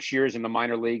worked 6 years in the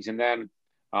minor leagues and then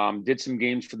did some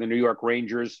games for the New York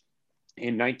Rangers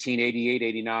in 1988,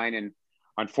 89. And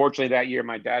unfortunately that year,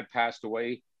 my dad passed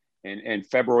away in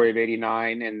February of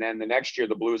 89. And then the next year,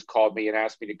 the Blues called me and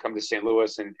asked me to come to St.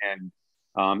 Louis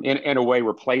and in a way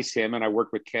replace him. And I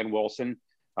worked with Ken Wilson.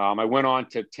 I went on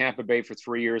to Tampa Bay for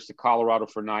 3 years, to Colorado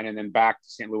for 9, and then back to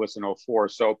St. Louis in 04.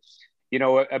 So,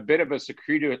 a bit of a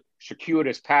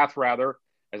circuitous path, rather,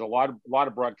 as a lot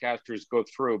of broadcasters go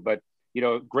through. But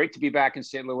great to be back in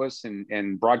St. Louis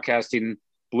and broadcasting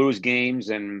Blues games.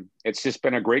 And it's just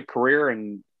been a great career.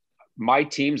 And my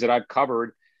teams that I've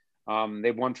covered,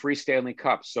 they've won 3 Stanley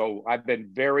Cups. So I've been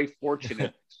very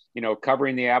fortunate,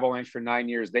 covering the Avalanche for 9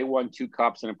 years. They won 2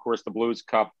 cups. And of course, the Blues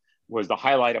Cup was the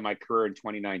highlight of my career in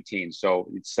 2019.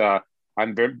 So it's,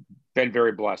 been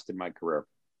very blessed in my career.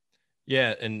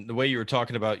 Yeah. And the way you were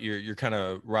talking about your kind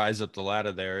of rise up the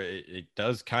ladder there, it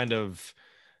does kind of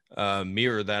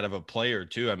mirror that of a player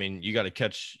too. I mean, you got to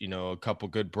catch, a couple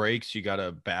good breaks. You got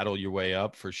to battle your way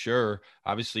up for sure.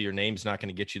 Obviously your name's not going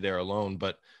to get you there alone,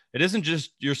 but it isn't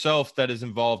just yourself that is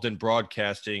involved in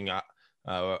broadcasting.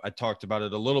 I talked about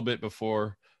it a little bit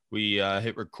before we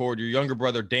hit record. Your younger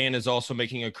brother, Dan, is also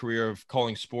making a career of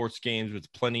calling sports games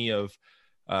with plenty of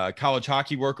college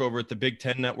hockey work over at the Big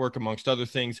Ten Network, amongst other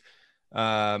things.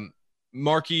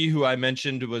 Marky, who I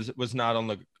mentioned, was not on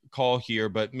the call here,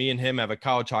 but me and him have a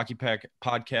college hockey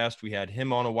podcast. We had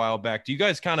him on a while back. Do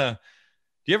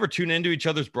you ever tune into each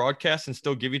other's broadcasts and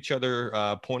still give each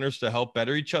other pointers to help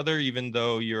better each other, even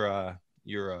though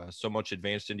you're so much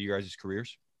advanced into your guys'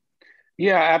 careers?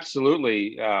 Yeah,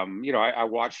 absolutely. I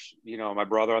watch, my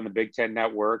brother on the Big Ten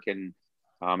Network, and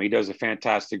he does a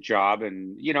fantastic job.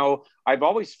 And, I've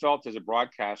always felt as a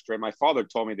broadcaster, and my father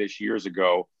told me this years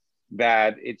ago,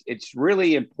 that it's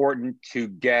really important to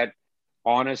get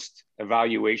honest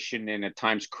evaluation and at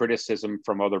times criticism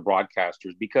from other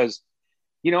broadcasters, because,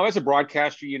 as a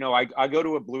broadcaster, I go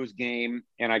to a Blues game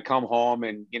and I come home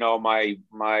and, my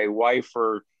wife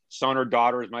or son or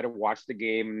daughters might have watched the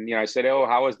game. And, I said, "Oh,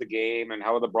 how was the game? And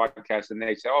how are the broadcasts?" And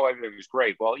they say, "Oh, everything was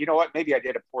great." Well, you know what? Maybe I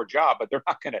did a poor job, but they're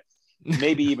not going to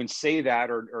maybe even say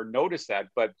that or notice that.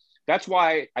 But that's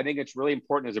why I think it's really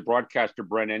important as a broadcaster,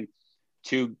 Brennan,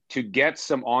 to get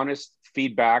some honest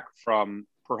feedback from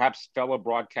perhaps fellow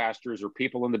broadcasters or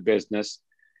people in the business,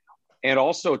 and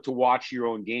also to watch your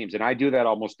own games. And I do that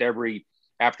almost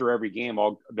after every game.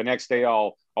 The next day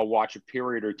I'll I'll watch a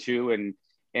period or two,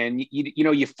 and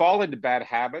you fall into bad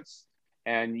habits,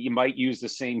 and you might use the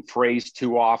same phrase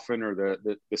too often, or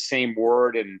the same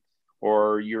word,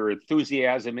 or your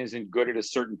enthusiasm isn't good at a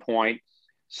certain point.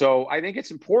 So I think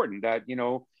it's important that,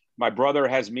 my brother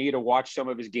has me to watch some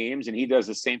of his games, and he does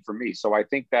the same for me. So I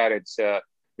think that it's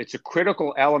a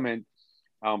critical element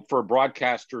for a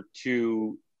broadcaster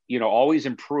to, always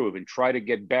improve and try to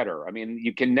get better. I mean,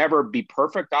 you can never be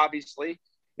perfect, obviously.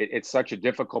 It's such a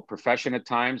difficult profession at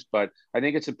times, but I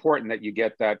think it's important that you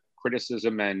get that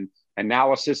criticism and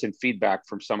analysis and feedback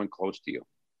from someone close to you.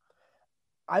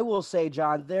 I will say,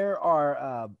 John, there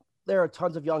are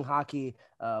tons of young hockey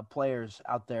players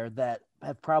out there that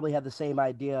have probably had the same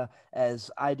idea as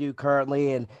I do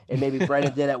currently, and maybe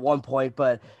Brendan did at one point,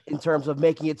 but in terms of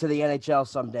making it to the NHL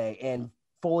someday and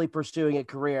fully pursuing a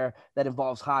career that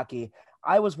involves hockey.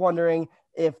 I was wondering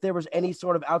if there was any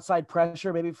sort of outside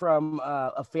pressure, maybe from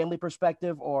a family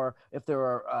perspective, or if there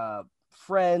were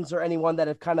friends or anyone that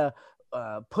have kind of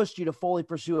pushed you to fully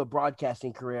pursue a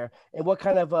broadcasting career, and what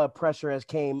kind of pressure has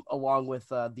came along with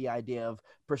the idea of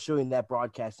pursuing that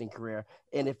broadcasting career,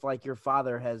 and if like your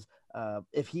father has,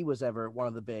 if he was ever one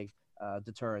of the big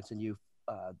deterrents in you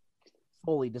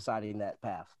fully deciding that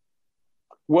path.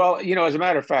 Well, as a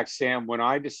matter of fact, Sam, when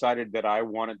I decided that I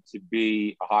wanted to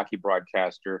be a hockey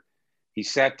broadcaster, he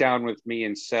sat down with me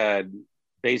and said,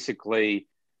 basically,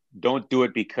 don't do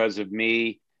it because of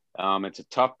me. It's a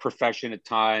tough profession at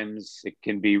times. It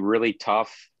can be really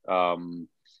tough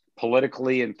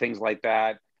politically and things like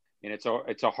that. And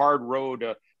it's a hard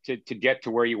road to get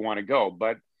to where you want to go.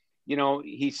 But,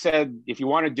 he said, if you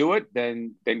want to do it,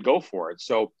 then go for it.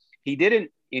 So he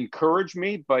didn't encourage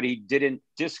me, but he didn't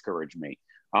discourage me.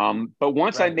 But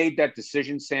once I made that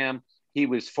decision, Sam, he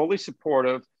was fully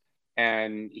supportive,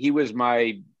 and he was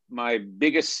my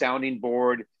biggest sounding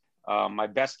board, my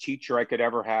best teacher I could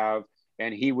ever have.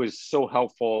 And he was so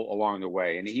helpful along the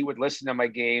way. And he would listen to my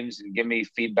games and give me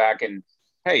feedback. And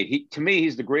hey, to me,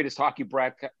 he's the greatest hockey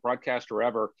broadcaster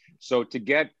ever. So to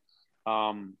get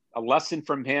a lesson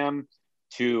from him,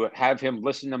 to have him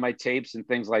listen to my tapes and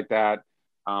things like that,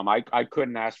 I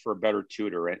couldn't ask for a better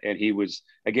tutor. And he was,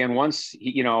 again, once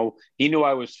he knew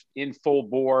I was in full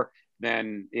bore,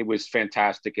 then it was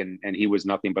fantastic. And he was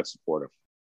nothing but supportive.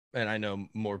 And I know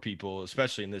more people,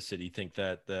 especially in this city, think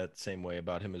that same way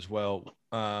about him as well.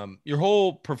 Your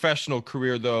whole professional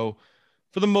career, though,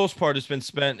 for the most part, has been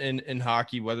spent in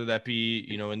hockey, whether that be,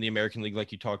 in the American League,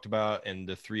 like you talked about, and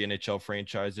the 3 NHL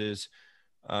franchises.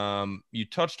 You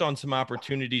touched on some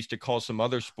opportunities to call some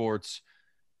other sports.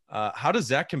 How does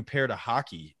that compare to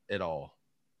hockey at all?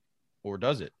 Or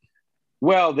does it?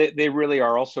 Well, they really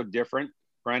are also different,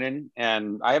 Brennan.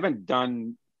 And I haven't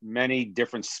done many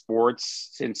different sports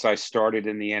since I started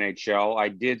in the NHL. I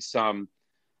did some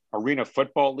arena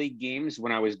football league games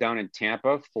when I was down in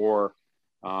Tampa for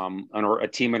a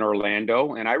team in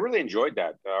Orlando, and I really enjoyed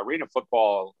that. Arena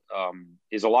football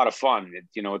is a lot of fun.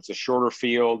 It's a shorter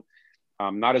field,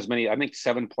 not as many. I think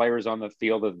 7 players on the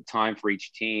field at the time for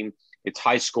each team. It's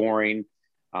high scoring.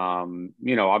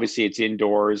 Obviously it's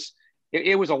indoors.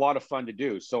 It was a lot of fun to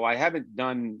do. So I haven't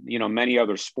done, many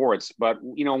other sports, but,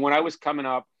 when I was coming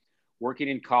up working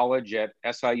in college at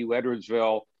SIU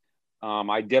Edwardsville,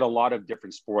 I did a lot of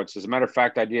different sports. As a matter of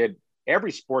fact, I did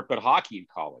every sport but hockey in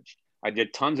college. I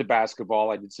did tons of basketball.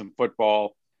 I did some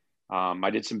football. I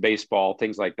did some baseball,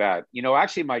 things like that.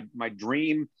 Actually my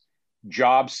dream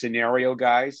job scenario,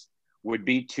 guys, would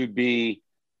be to be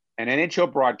an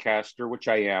NHL broadcaster, which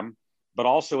I am, but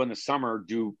also in the summer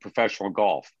do professional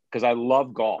golf, because I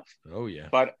love golf. Oh yeah.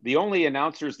 But the only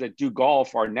announcers that do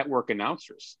golf are network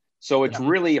announcers. So it's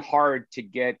really hard to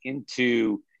get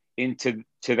into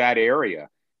that area.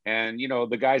 And,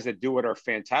 the guys that do it are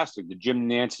fantastic. The Jim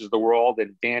Nances of the world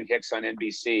and Dan Hicks on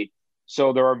NBC.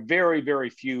 So there are very,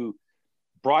 very few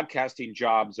broadcasting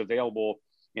jobs available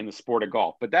in the sport of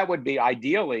golf. But that would be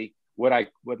ideally what I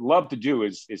would love to do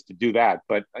is to do that.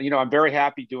 But, I'm very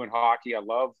happy doing hockey. I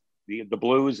love the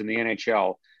Blues and the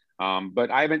NHL. But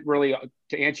I haven't really,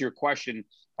 to answer your question,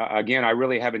 again, I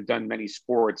really haven't done many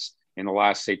sports in the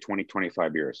last, say, 20,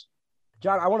 25 years.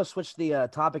 John, I want to switch the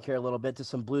topic here a little bit to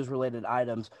some Blues-related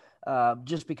items,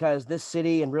 just because this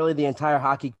city and really the entire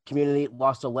hockey community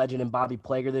lost a legend in Bobby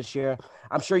Plager this year.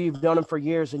 I'm sure you've known him for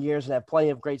years and years and have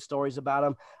plenty of great stories about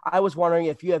him. I was wondering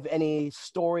if you have any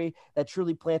story that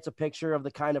truly plants a picture of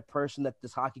the kind of person that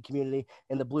this hockey community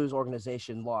and the Blues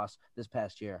organization lost this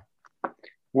past year.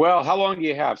 Well, how long do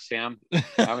you have, Sam?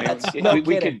 I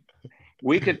mean,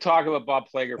 we could talk about Bob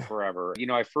Plager forever.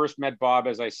 I first met Bob,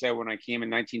 as I said, when I came in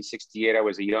 1968. I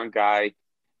was a young guy,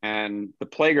 And the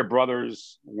Plager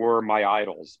brothers were my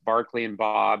idols, Barkley and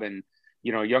Bob. And,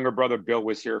 younger brother Bill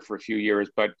was here for a few years.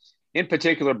 But in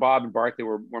particular, Bob and Barkley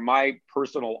were my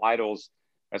personal idols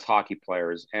as hockey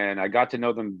players. And I got to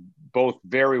know them both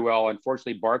very well.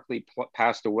 Unfortunately, Barkley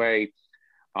passed away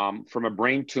from a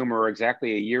brain tumor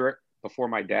exactly a year before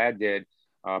my dad did.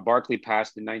 Barkley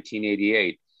passed in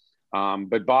 1988.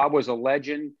 But Bob was a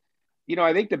legend.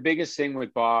 I think the biggest thing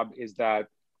with Bob is that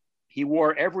he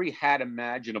wore every hat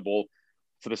imaginable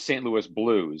for the St. Louis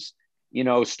Blues.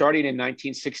 Starting in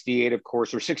 1968, of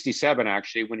course, or 67,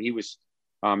 actually, when he was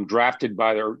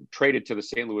traded to the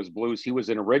St. Louis Blues. He was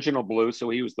an original Blue, so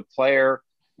he was the player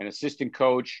and assistant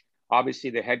coach, obviously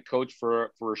the head coach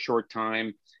for a short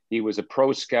time. He was a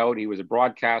pro scout. He was a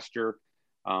broadcaster.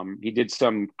 He did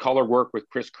some color work with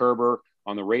Chris Kerber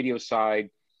on the radio side.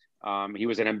 He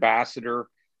was an ambassador.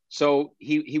 So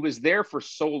he was there for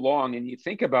so long. And you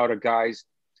think about it, guys,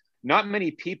 not many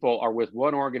people are with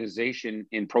one organization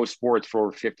in pro sports for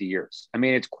over 50 years. I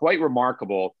mean, it's quite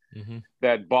remarkable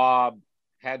that Bob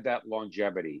had that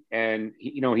longevity. And,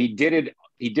 he did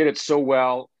it so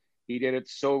well. He did it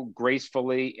so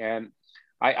gracefully. And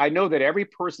I know that every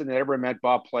person that ever met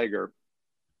Bob Plager,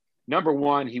 number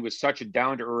one, he was such a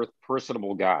down-to-earth,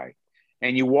 personable guy.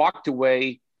 And you walked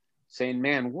away saying,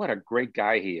 man, what a great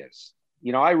guy he is.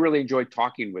 I really enjoyed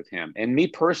talking with him. And me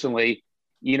personally,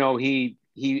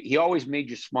 he always made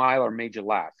you smile or made you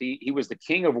laugh. He was the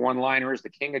king of one-liners, the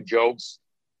king of jokes.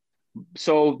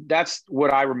 So that's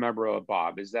what I remember of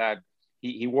Bob, is that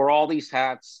he wore all these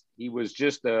hats. He was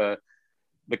just the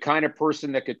kind of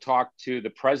person that could talk to the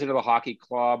president of the hockey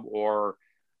club or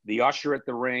the usher at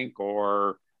the rink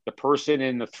or the person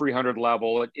in the 300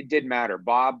 level. It didn't matter.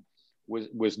 Bob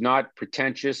was not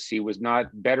pretentious. He was not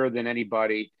better than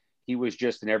anybody. He was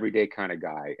just an everyday kind of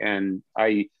guy. And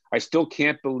I still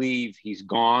can't believe he's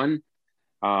gone,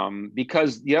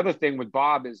 because the other thing with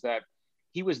Bob is that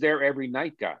he was there every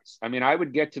night, guys. I mean, I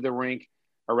would get to the rink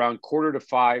around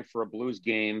 4:45 for a Blues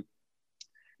game,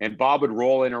 and Bob would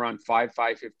roll in around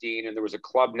 5:15, and there was a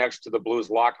club next to the Blues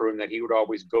locker room that he would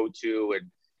always go to,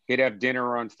 and he'd have dinner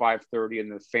around 5:30,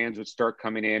 and the fans would start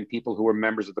coming in, people who were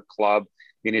members of the club,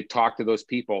 and he'd talk to those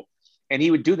people. And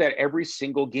he would do that every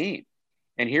single game.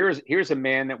 And here's a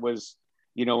man that was,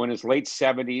 in his late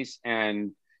 70s,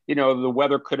 and the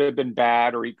weather could have been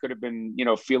bad, or he could have been,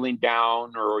 feeling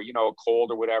down, or,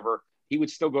 cold or whatever. He would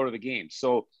still go to the game.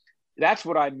 So that's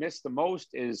what I miss the most,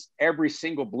 is every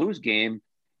single Blues game,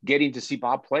 getting to see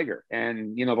Bob Plager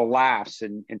and, the laughs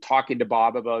and talking to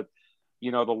Bob about,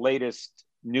 the latest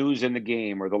news in the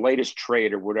game or the latest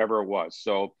trade or whatever it was.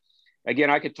 So again,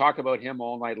 I could talk about him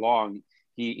all night long.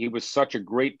 He was such a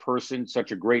great person,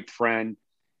 such a great friend.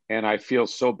 And I feel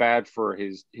so bad for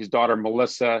his daughter,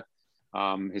 Melissa,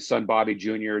 his son, Bobby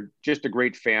Jr., just a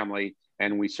great family.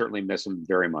 And we certainly miss him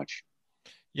very much.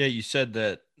 Yeah, you said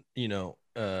that,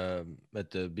 at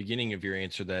the beginning of your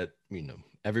answer that,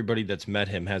 everybody that's met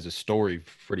him has a story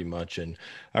pretty much. And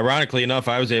ironically enough,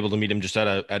 I was able to meet him just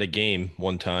at a game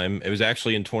one time. It was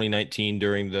actually in 2019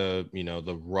 during the,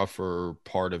 the rougher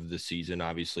part of the season.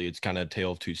 Obviously, it's kind of a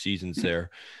tale of two seasons there.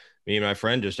 Me and my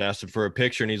friend just asked him for a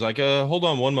picture, and he's like, hold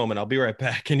on one moment, I'll be right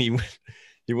back. And he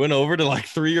went over to like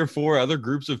 3 or 4 other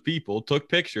groups of people, took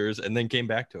pictures, and then came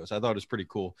back to us. I thought it was pretty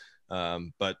cool.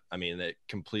 But I mean, it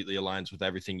completely aligns with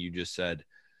everything you just said.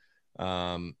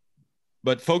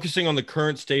 But focusing on the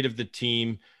current state of the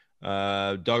team,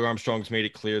 Doug Armstrong's made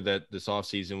it clear that this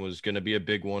offseason was going to be a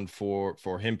big one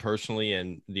for him personally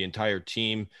and the entire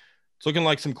team. It's looking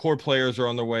like some core players are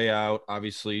on their way out.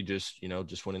 Obviously, just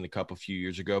winning the Cup a few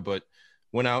years ago, but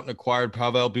went out and acquired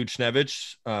Pavel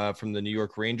Buchnevich from the New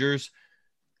York Rangers.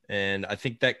 And I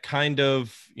think that kind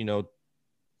of,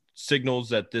 signals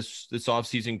that this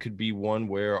offseason could be one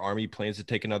where Army plans to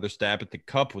take another stab at the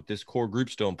Cup with this core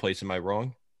group still in place. Am I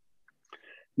wrong?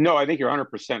 No, I think you're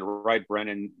 100% right,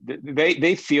 Brennan.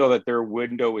 They feel that their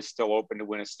window is still open to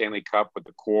win a Stanley Cup with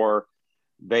the core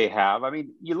they have. I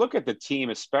mean, you look at the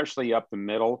team, especially up the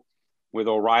middle with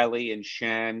O'Reilly and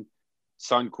Shen,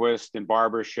 Sundqvist and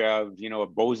Barbashev. If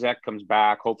Bozek comes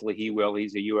back, hopefully he will.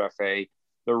 He's a UFA.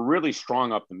 They're really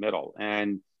strong up the middle.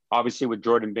 And obviously with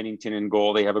Jordan Binnington in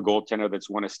goal, they have a goaltender that's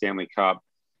won a Stanley Cup.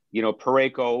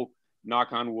 Parayko,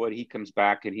 knock on wood, he comes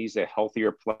back and he's a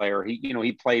healthier player.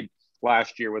 He played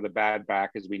last year with a bad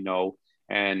back, as we know.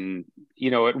 And,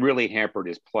 it really hampered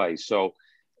his play. So,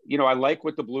 I like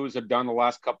what the Blues have done the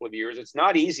last couple of years. It's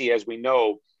not easy, as we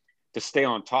know, to stay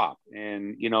on top.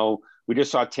 And, we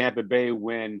just saw Tampa Bay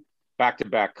win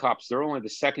back-to-back cups. They're only the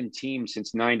second team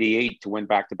since 98 to win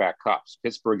back-to-back cups.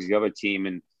 Pittsburgh's the other team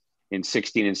in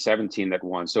 16 and 17 that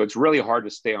won. So it's really hard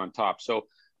to stay on top. So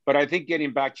But I think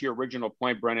getting back to your original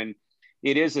point, Brennan,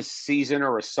 it is a season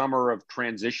or a summer of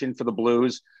transition for the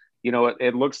Blues. You know,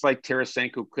 it looks like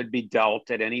Tarasenko could be dealt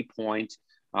at any point.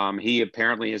 He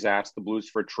apparently has asked the Blues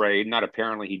for a trade. Not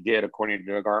apparently, he did, according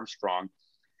to Doug Armstrong.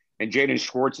 And Jaden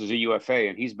Schwartz is a UFA,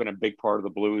 and he's been a big part of the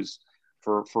Blues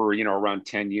for around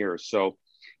 10 years. So,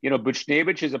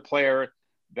 Buchnevich is a player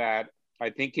that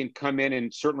I think can come in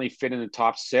and certainly fit in the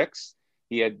top six.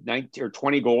 He had 19 or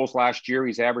 20 goals last year.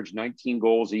 He's averaged 19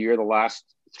 goals a year the last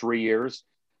 3 years.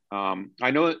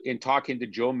 I know in talking to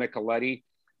Joe Micheletti,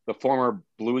 the former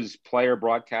Blues player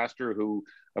broadcaster, who,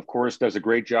 of course, does a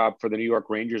great job for the New York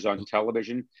Rangers on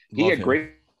television, he had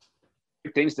great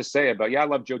things to say about, I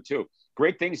love Joe too.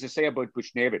 Great things to say about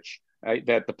Buchnevich,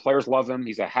 that the players love him.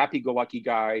 He's a happy-go-lucky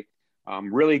guy,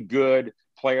 really good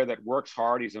player that works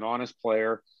hard. He's an honest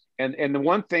player. And the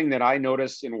one thing that I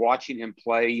noticed in watching him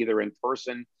play, either in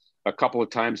person a couple of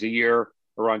times a year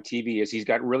or on TV, is he's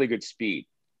got really good speed.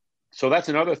 So that's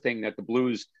another thing that the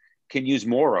Blues can use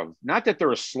more of. Not that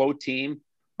they're a slow team,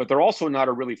 but they're also not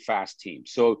a really fast team.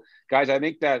 So, guys, I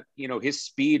think that, his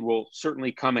speed will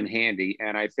certainly come in handy.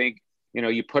 And I think,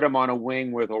 you put him on a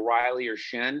wing with O'Reilly or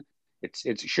Shen,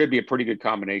 it should be a pretty good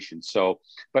combination. So,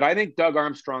 but I think Doug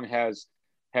Armstrong has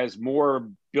more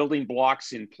building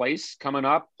blocks in place coming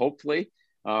up, hopefully.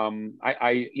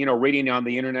 Reading on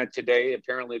the internet today,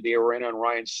 apparently they were in on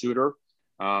Ryan Suter,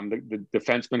 the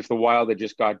defenseman for the Wild that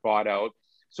just got bought out.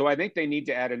 So I think they need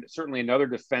to add certainly another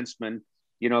defenseman.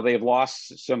 They've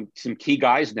lost some key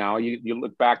guys now. You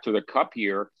look back to the Cup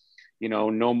year,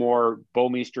 no more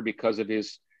Bouwmeester because of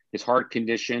his heart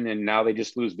condition, and now they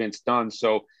just lose Vince Dunn.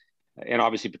 So, and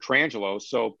obviously Pietrangelo.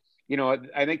 So,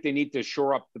 I think they need to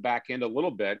shore up the back end a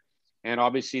little bit. And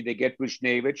obviously they get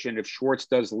Buchnevich, and if Schwartz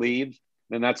does leave,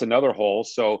 then that's another hole.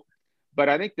 So, but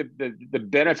I think the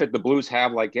benefit the Blues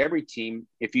have, like every team,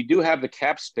 if you do have the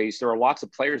cap space, there are lots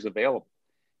of players available,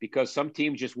 because some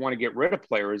teams just want to get rid of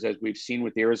players, as we've seen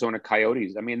with the Arizona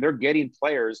Coyotes. I mean, they're getting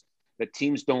players that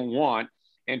teams don't want.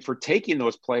 And for taking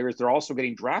those players, they're also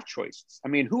getting draft choices. I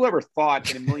mean, whoever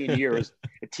thought in a million years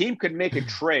a team could make a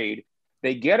trade,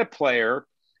 they get a player,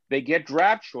 they get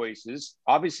draft choices,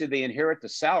 obviously they inherit the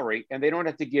salary, and they don't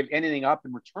have to give anything up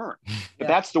in return. But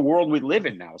that's the world we live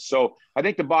in now. So I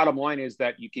think the bottom line is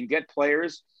that you can get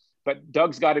players, but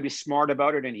Doug's got to be smart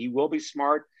about it, and he will be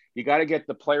smart. You got to get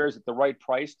the players at the right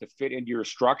price to fit into your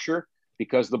structure,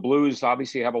 because the Blues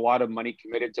obviously have a lot of money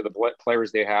committed to the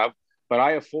players they have. But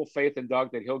I have full faith in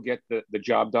Doug that he'll get the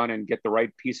job done and get the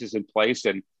right pieces in place.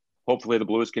 And hopefully the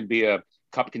Blues can be a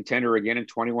cup contender again in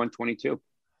 21-22.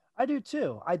 I do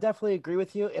too. I definitely agree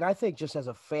with you. And I think just as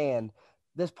a fan,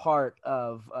 this part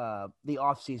of the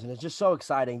offseason is just so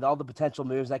exciting. All the potential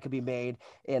moves that could be made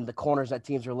and the corners that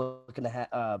teams are looking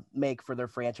to make for their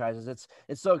franchises.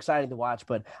 It's so exciting to watch.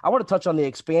 But I want to touch on the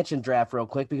expansion draft real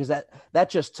quick, because that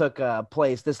just took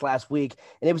place this last week.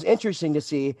 And it was interesting to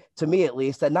see, to me at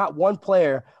least, that not one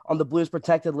player on the Blues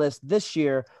protected list this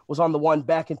year was on the one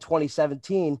back in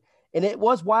 2017. And it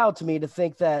was wild to me to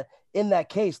think that in that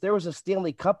case, there was a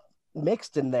Stanley Cup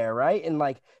mixed in there, right? And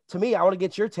like, to me, I want to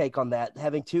get your take on that,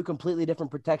 having two completely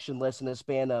different protection lists in a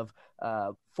span of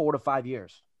 4 to 5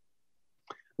 years.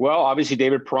 Well, obviously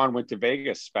David Perron went to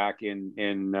Vegas back in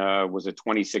was it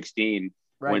 2016,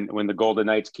 right, when the Golden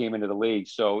Knights came into the league.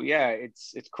 So yeah,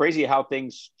 it's crazy how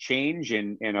things change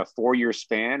in a 4-year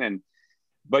span.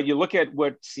 But you look at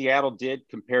what Seattle did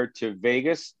compared to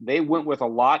Vegas, they went with a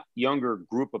lot younger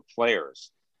group of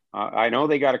players. I know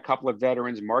they got a couple of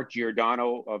veterans. Mark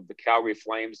Giordano of the Calgary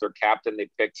Flames, their captain, they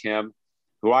picked him,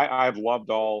 who I've loved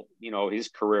all, his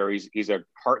career. He's a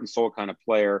heart and soul kind of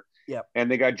player. Yep. And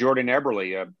they got Jordan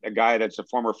Eberle, a guy that's a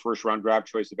former first-round draft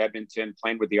choice of Edmonton,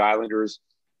 playing with the Islanders.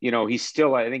 He's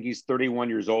still, I think he's 31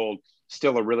 years old,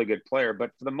 still a really good player.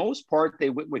 But for the most part, they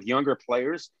went with younger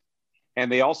players, and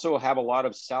they also have a lot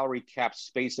of salary cap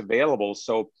space available.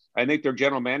 So I think their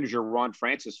general manager, Ron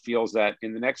Francis, feels that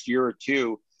in the next year or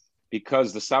two,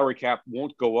 because the salary cap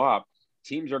won't go up,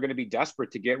 teams are going to be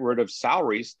desperate to get rid of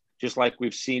salaries, just like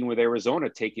we've seen with Arizona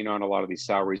taking on a lot of these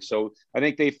salaries. So I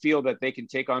think they feel that they can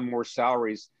take on more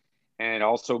salaries and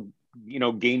also,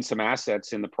 gain some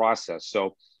assets in the process.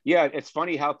 So yeah, it's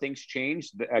funny how things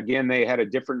change. Again, they had a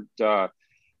different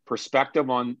perspective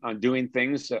on doing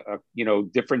things,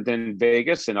 different than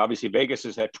Vegas. And obviously Vegas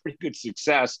has had pretty good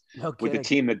success with the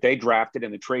team that they drafted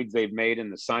and the trades they've made and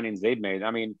the signings they've made.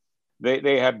 I mean,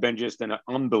 they have been just an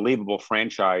unbelievable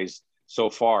franchise so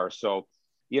far. So,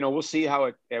 we'll see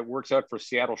how it works out for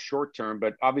Seattle short term,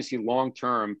 but obviously long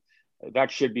term, that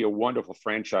should be a wonderful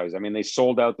franchise. I mean, they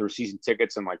sold out their season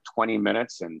tickets in like 20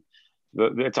 minutes, and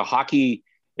it's a hockey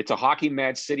it's a hockey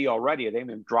mad city already. They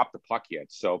haven't even dropped the puck yet.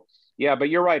 So yeah, but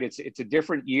you're right. It's a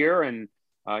different year, and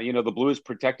the Blues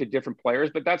protected different players,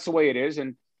 but that's the way it is.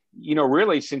 And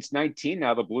really since 19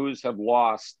 now, the Blues have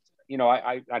lost.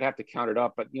 I'd have to count it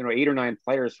up, but 8 or 9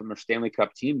 players from their Stanley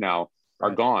Cup team now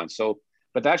are gone. So,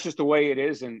 but that's just the way it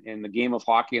is in the game of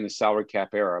hockey in the salary cap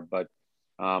era. But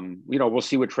we'll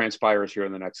see what transpires here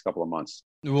in the next couple of months.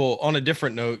 Well, on a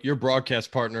different note, your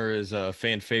broadcast partner is a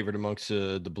fan favorite amongst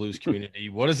the Blues community.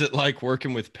 What is it like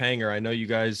working with Panger? I know you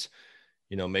guys,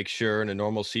 make sure in a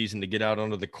normal season to get out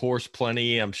onto the course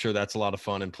plenty. I'm sure that's a lot of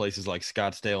fun in places like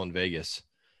Scottsdale and Vegas.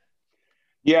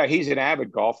 Yeah, he's an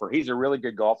avid golfer. He's a really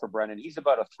good golfer, Brendan. He's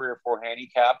about a 3 or 4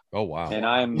 handicap. Oh, wow. And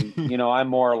I'm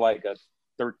more like a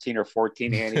 13 or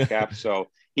 14 handicap. So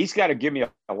he's got to give me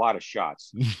a lot of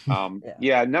shots.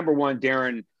 Number one,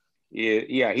 Darren.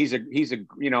 Yeah, he's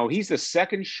the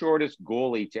second shortest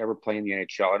goalie to ever play in the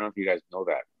NHL. I don't know if you guys know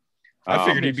that. I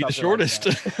figured he'd be the shortest.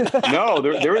 No,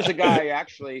 there is a guy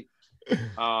actually.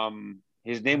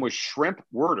 His name was Shrimp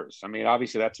Werders. I mean,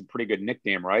 obviously that's a pretty good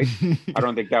nickname, right? I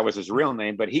don't think that was his real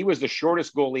name, but he was the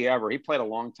shortest goalie ever. He played a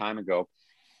long time ago.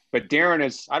 But Darren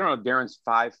is, I don't know, Darren's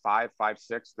 5'5",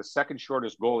 5'6", the second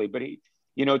shortest goalie. But he,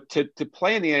 to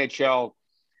play in the NHL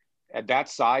at that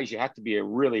size, you have to be a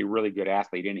really, really good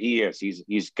athlete. And he is.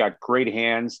 He's got great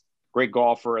hands, great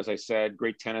golfer, as I said,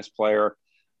 great tennis player.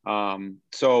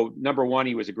 So number one,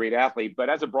 he was a great athlete. But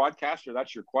as a broadcaster,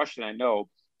 that's your question, I know.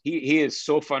 He is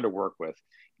so fun to work with.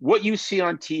 What you see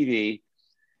on TV,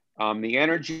 the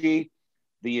energy,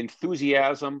 the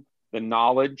enthusiasm, the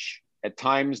knowledge, at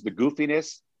times the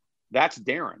goofiness, that's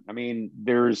Darren. I mean,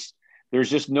 there's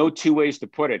just no two ways to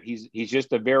put it. He's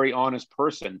just a very honest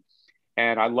person,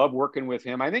 and I love working with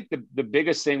him. I think the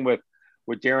biggest thing with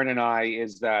Darren and I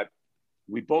is that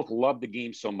we both love the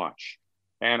game so much,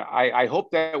 and I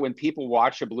hope that when people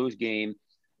watch a Blues game,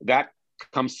 that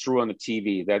comes through on the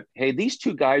TV, that, hey, these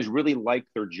two guys really like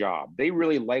their job. They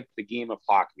really like the game of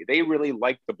hockey. They really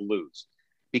like the Blues,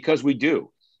 because we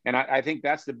do. And I think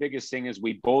that's the biggest thing, is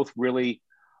we both really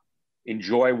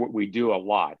enjoy what we do a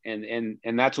lot. And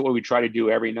that's what we try to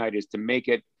do every night, is to make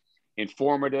it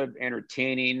informative,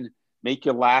 entertaining, make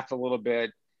you laugh a little bit,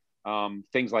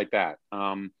 things like that.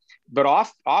 But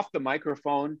off the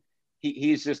microphone,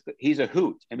 he's a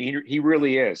hoot. I mean, he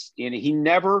really is. And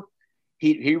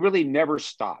he really never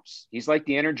stops. He's like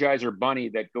the Energizer Bunny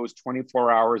that goes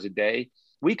 24 hours a day.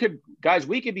 We could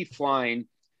be flying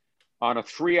on a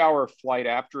 3-hour flight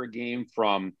after a game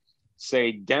from,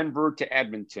 say, Denver to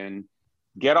Edmonton,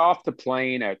 get off the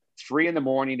plane at 3 a.m.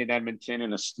 in Edmonton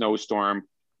in a snowstorm.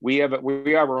 We have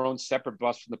our own separate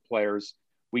bus from the players.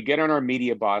 We get on our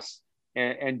media bus,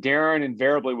 and Darren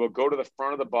invariably will go to the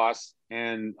front of the bus,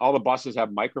 and all the buses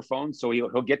have microphones. So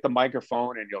he'll get the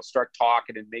microphone and he'll start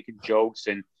talking and making jokes,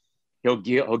 and he'll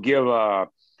give a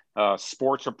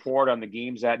sports report on the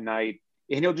games that night,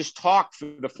 and he'll just talk for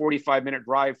the 45-minute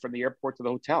drive from the airport to the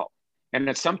hotel. And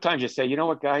then sometimes you say, you know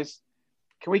what, guys,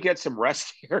 can we get some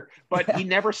rest here? But he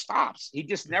never stops. He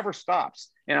just never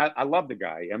stops. And I love the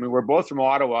guy. I mean, we're both from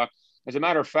Ottawa. As a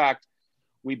matter of fact,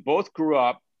 we both grew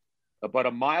up about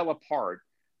a mile apart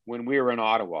when we were in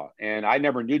Ottawa. And I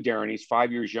never knew Darren. He's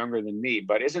 5 years younger than me.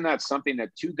 But isn't that something, that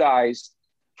two guys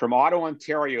from Ottawa,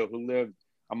 Ontario, who lived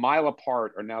a mile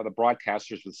apart, are now the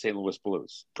broadcasters for the St. Louis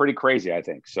Blues? Pretty crazy, I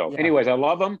think. So anyways, I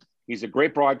love him. He's a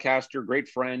great broadcaster, great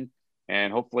friend.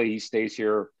 And hopefully he stays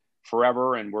here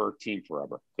forever, and we're a team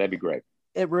forever. That'd be great.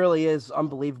 It really is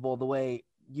unbelievable the way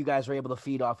you guys are able to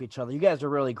feed off each other. You guys are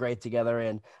really great together.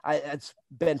 And it's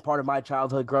been part of my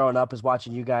childhood growing up, is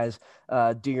watching you guys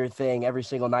do your thing every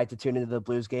single night to tune into the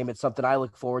Blues game. It's something I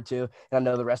look forward to, and I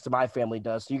know the rest of my family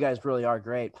does. So you guys really are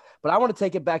great. But I want to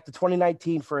take it back to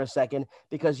 2019 for a second,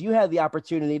 because you had the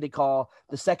opportunity to call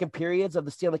the second periods of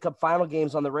the Stanley Cup final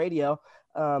games on the radio.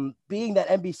 Being that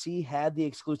NBC had the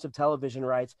exclusive television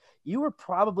rights, you were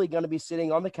probably going to be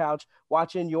sitting on the couch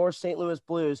watching your St. Louis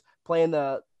Blues playing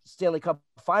the Stanley Cup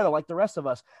final like the rest of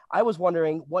us. I was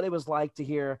wondering what it was like to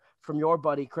hear from your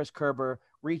buddy Chris Kerber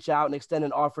reach out and extend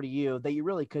an offer to you that you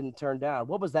really couldn't turn down.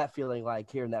 What was that feeling like,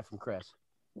 hearing that from Chris?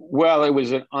 Well, it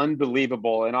was an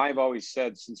unbelievable, and I've always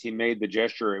said since he made the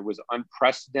gesture, it was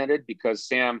unprecedented, because,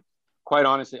 Sam, quite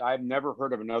honestly, I've never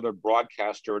heard of another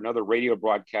broadcaster, another radio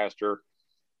broadcaster,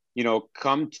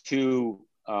 come to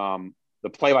the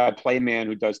play-by-play man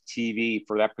who does TV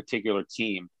for that particular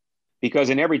team.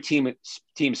 Because in every team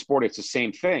sport, it's the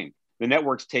same thing. The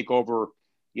networks take over,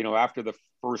 after the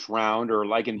first round, or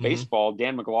like in baseball,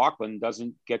 Dan McLaughlin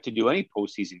doesn't get to do any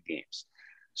postseason games.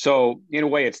 So in a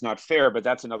way, it's not fair, but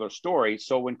that's another story.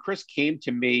 So when Chris came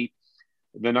to me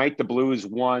the night the Blues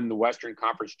won the Western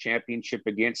Conference Championship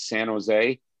against San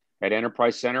Jose at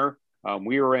Enterprise Center.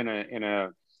 We were in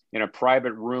a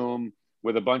private room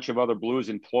with a bunch of other Blues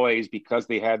employees because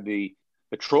they had the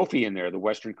trophy in there, the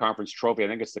Western Conference trophy. I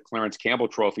think it's the Clarence Campbell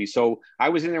trophy. So I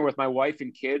was in there with my wife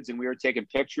and kids, and we were taking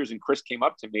pictures, and Chris came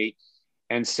up to me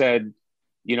and said,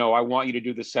 I want you to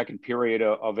do the second period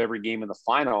of every game in the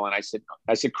final. And I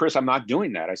said, Chris, I'm not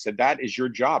doing that. I said, that is your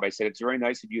job. I said, it's very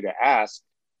nice of you to ask,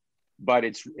 but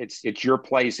it's your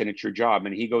place and it's your job.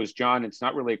 And he goes, John, it's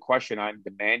not really a question. I'm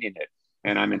demanding it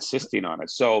and I'm insisting on it.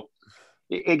 So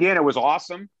again, it was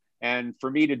awesome. And for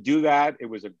me to do that, it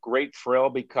was a great thrill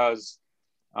because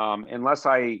unless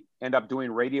I end up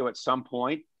doing radio at some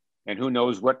point, and who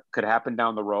knows what could happen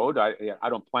down the road, I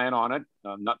don't plan on it.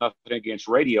 Nothing against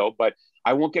radio, but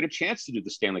I won't get a chance to do the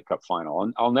Stanley Cup final.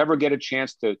 And I'll never get a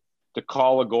chance to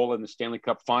call a goal in the Stanley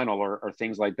Cup final or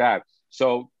things like that.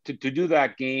 So to do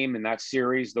that game and that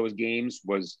series, those games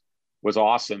was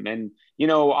awesome. And,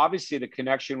 obviously the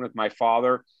connection with my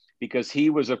father, because he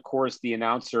was, of course, the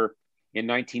announcer in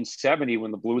 1970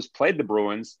 when the Blues played the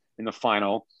Bruins in the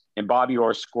final, and Bobby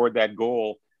Orr scored that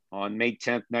goal on May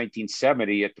 10th,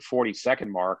 1970 at the 42nd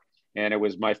mark. And it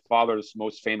was my father's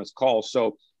most famous call.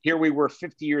 So here we were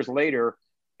 50 years later,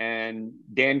 and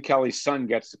Dan Kelly's son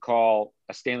gets to call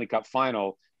a Stanley Cup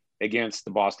final against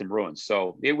the Boston Bruins.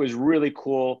 So it was really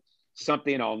cool.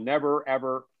 Something I'll never,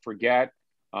 ever forget.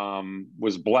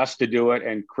 Was blessed to do it.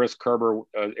 And Chris Kerber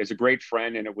is a great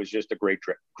friend, and it was just a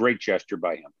great gesture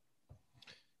by him.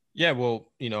 Yeah, well,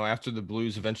 after the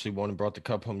Blues eventually won and brought the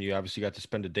cup home, you obviously got to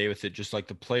spend a day with it just like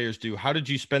the players do. How did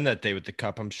you spend that day with the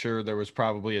cup? I'm sure there was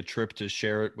probably a trip to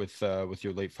share it with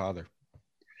your late father.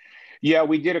 Yeah,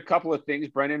 we did a couple of things,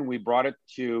 Brendan. We brought it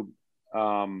to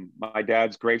my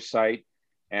dad's gravesite,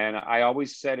 and I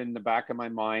always said in the back of my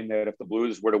mind that if the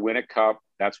Blues were to win a cup,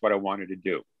 that's what I wanted to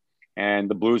do. And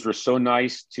the Blues were so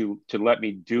nice to let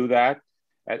me do that.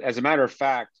 As a matter of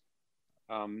fact,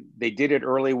 they did it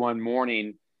early one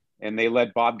morning, and they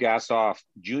let Bob Gassoff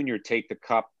Jr. take the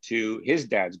cup to his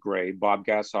dad's grave, Bob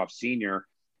Gassoff Sr.,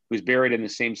 who's buried in the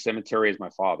same cemetery as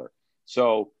my father.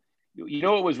 So,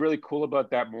 what was really cool about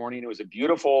that morning? It was a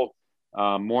beautiful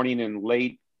morning in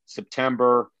late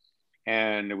September,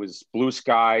 and it was blue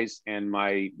skies, and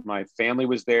my family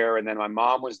was there, and then my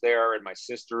mom was there, and my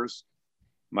sisters.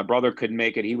 My brother couldn't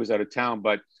make it. He was out of town,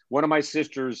 but one of my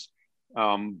sisters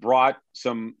brought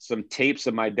some tapes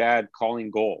of my dad calling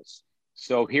goals.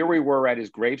 So here we were at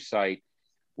his gravesite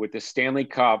with the Stanley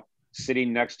Cup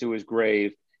sitting next to his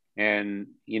grave. And,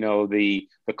 the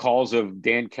calls of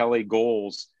Dan Kelly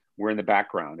goals were in the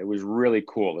background. It was really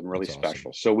cool and really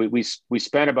special. Awesome. So we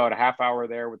spent about a half hour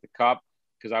there with the cup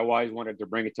because I always wanted to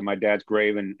bring it to my dad's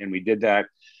grave. And we did that.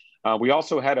 We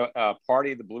also had a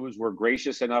party. The Blues were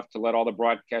gracious enough to let all the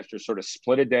broadcasters sort of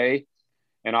split a day.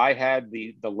 And I had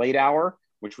the late hour,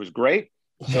 which was great.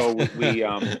 So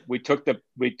we took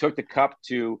the cup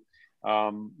to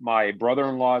my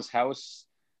brother-in-law's house,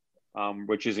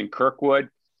 which is in Kirkwood,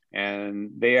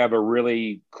 and they have a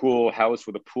really cool house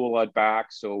with a pool out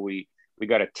back. So we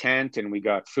got a tent and we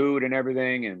got food and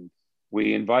everything, and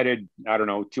we invited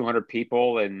 200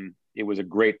 people, and it was a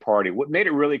great party. What made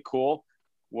it really cool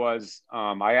was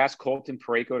I asked Colton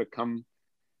Parayko to come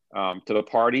to the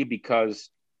party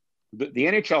because the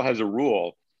NHL has a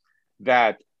rule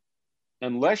that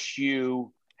unless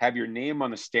you have your name on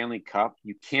the Stanley Cup,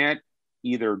 you can't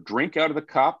either drink out of the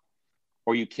cup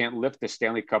or you can't lift the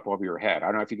Stanley Cup over your head. I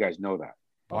don't know if you guys know that.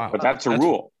 Wow. But that's a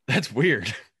rule. That's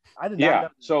weird. I did not know.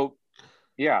 So,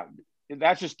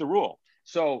 that's just the rule.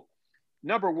 So,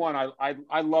 number one,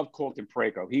 I love Colton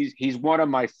Parayko. He's one of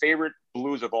my favorite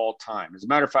Blues of all time. As a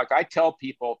matter of fact, I tell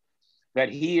people that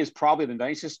he is probably the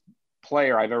nicest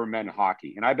player I've ever met in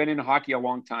hockey. And I've been in hockey a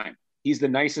long time. He's the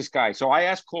nicest guy. So I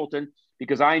asked Colton,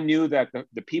 because I knew that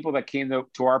the people that came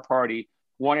to our party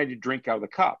wanted to drink out of the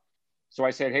cup. So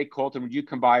I said, hey, Colton, would you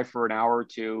come by for an hour or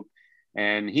two?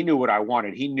 And he knew what I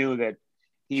wanted. He knew that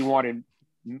I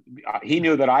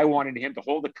wanted him to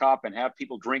hold the cup and have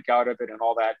people drink out of it and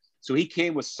all that. So he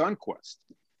came with Sunquist.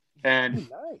 And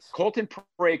nice. Colton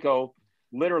Parayko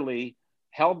literally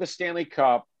held the Stanley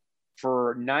Cup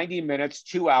for 90 minutes,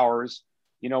 2 hours.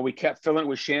 We kept filling it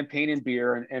with champagne and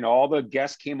beer, and all the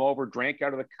guests came over, drank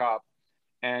out of the cup.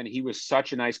 And he was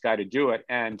such a nice guy to do it.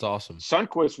 And that's awesome.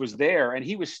 Sunquist was there, and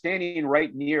he was standing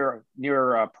right near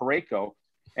Parayko.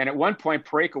 And at one point,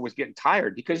 Parayko was getting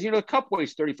tired because, the cup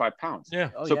weighs 35 pounds. Yeah.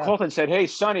 Colton said, hey,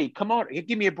 Sonny, come on,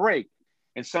 give me a break.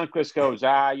 And Sunquist goes,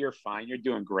 you're fine. You're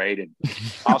doing great. And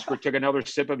Oscar took another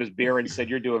sip of his beer and said,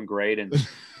 you're doing great.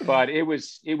 But it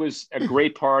was a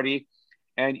great party.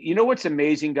 And you know what's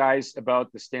amazing, guys,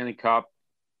 about the Stanley Cup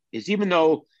is even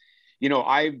though,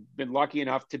 I've been lucky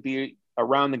enough to be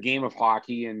around the game of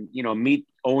hockey and, meet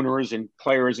owners and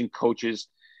players and coaches.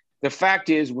 The fact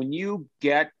is, when you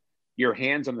get your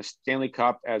hands on the Stanley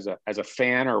Cup as a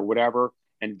fan or whatever,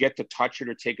 and get to touch it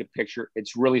or take a picture,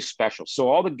 it's really special. So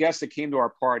all the guests that came to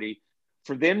our party,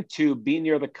 for them to be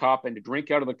near the cup and to drink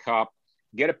out of the cup,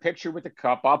 get a picture with the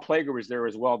cup. Bob Plager was there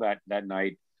as well that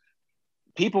night.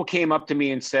 People came up to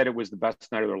me and said it was the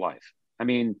best night of their life. I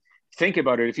mean, think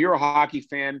about it. If you're a hockey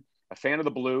fan, a fan of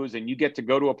the Blues, and you get to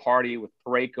go to a party with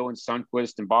Parayko and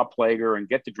Sundqvist and Bob Plager and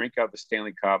get to drink out of the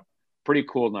Stanley Cup, pretty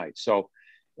cool night. So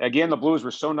again, the Blues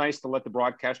were so nice to let the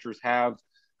broadcasters have,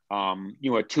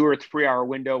 a 2 or 3 hour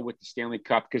window with the Stanley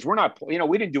Cup, because we're not,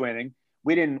 we didn't do anything.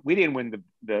 We didn't win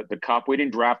the cup. We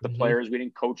didn't draft the players. We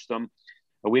didn't coach them.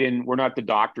 We're not the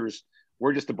doctors.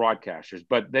 We're just the broadcasters.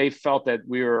 But they felt that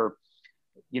we were,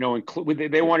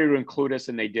 they wanted to include us,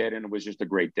 and they did. And it was just a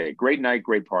great day, great night,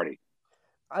 great party.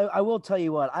 I will tell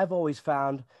you what, I've always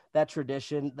found that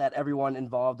tradition that everyone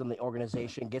involved in the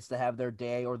organization gets to have their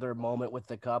day or their moment with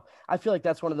the cup. I feel like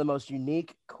that's one of the most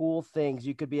unique, cool things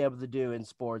you could be able to do in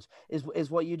sports is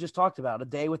what you just talked about, a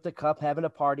day with the cup, having a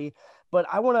party. But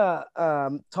I want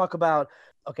to talk about,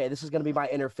 okay, this is going to be my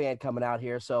inner fan coming out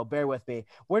here, so bear with me.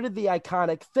 Where did the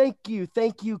iconic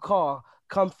thank you call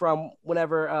come from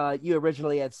whenever you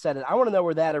originally had said it? I want to know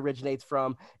where that originates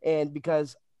from, and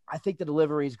because I think the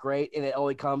delivery is great, and it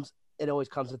always comes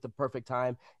at the perfect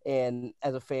time. And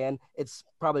as a fan, it's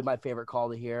probably my favorite call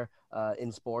to hear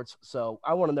in sports. So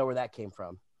I want to know where that came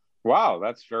from. Wow,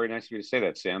 that's very nice of you to say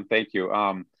that, Sam. Thank you.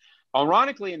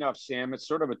 Ironically enough, Sam, it's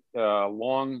sort of a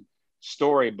long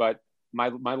story, but my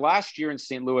last year in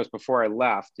St. Louis before I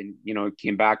left and,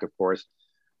 came back, of course,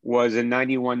 was in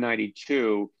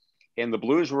 91-92. And the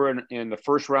Blues were in the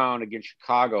first round against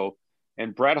Chicago.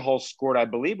 And Brett Hull scored, I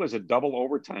believe, was a double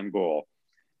overtime goal.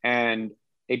 And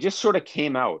it just sort of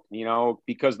came out,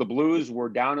 because the Blues were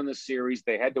down in the series.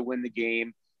 They had to win the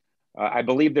game. I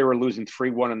believe they were losing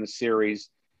 3-1 in the series.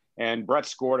 And Brett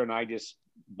scored, and I just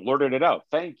blurted it out.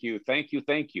 Thank you.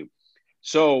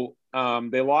 So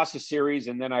they lost the series,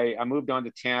 and then I moved on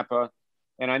to Tampa.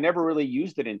 And I never really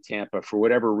used it in Tampa for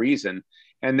whatever reason.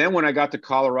 And then when I got to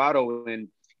Colorado in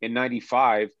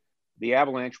 95, the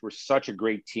Avalanche were such a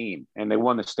great team, and they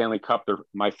won the Stanley Cup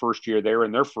my first year there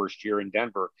and their first year in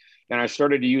Denver. And I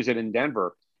started to use it in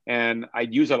Denver, and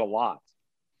I'd use it a lot.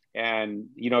 And,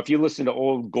 if you listen to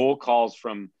old goal calls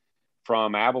from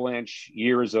Avalanche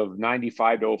years of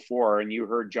 95 to 04, and you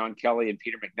heard John Kelly and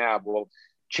Peter McNabb, well,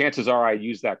 chances are I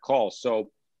used that call.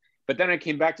 So, but then I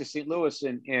came back to St. Louis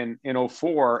in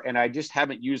 04, and I just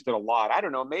haven't used it a lot. I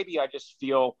don't know, maybe I just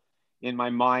feel in my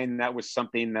mind that was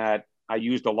something that I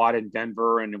used a lot in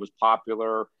Denver, and it was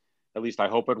popular. At least I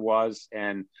hope it was.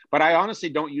 But I honestly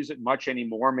don't use it much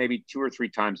anymore, maybe 2 or 3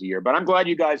 times a year. But I'm glad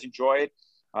you guys enjoy it.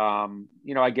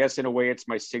 I guess in a way it's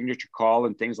my signature call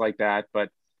and things like that. But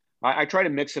I try to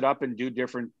mix it up and do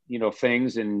different,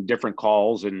 things and different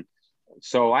calls. And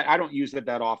so I don't use it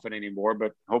that often anymore,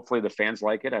 but hopefully the fans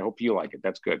like it. I hope you like it.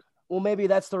 That's good. Well, maybe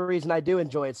that's the reason I do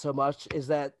enjoy it so much, is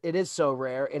that it is so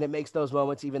rare, and it makes those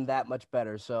moments even that much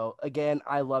better. So again,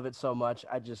 I love it so much.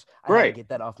 I had to get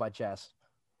that off my chest.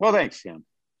 Well, thanks, Sam.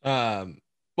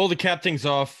 Well, to cap things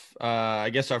off,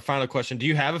 I guess our final question: do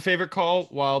you have a favorite call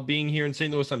while being here in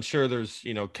St. Louis? I'm sure there's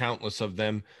countless of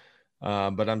them,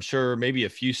 but I'm sure maybe a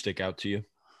few stick out to you.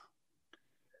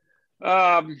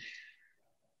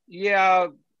 Yeah,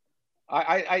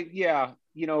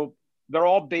 they're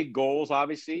all big goals,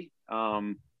 obviously.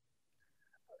 I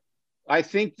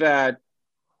think that,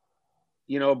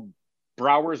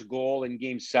 Brouwer's goal in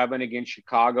Game 7 against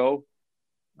Chicago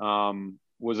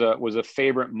was a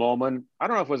favorite moment. I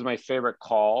don't know if it was my favorite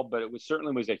call, but it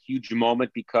certainly was a huge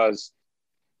moment because,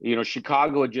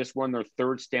 Chicago had just won their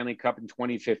 3rd Stanley Cup in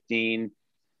 2015,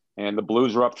 and the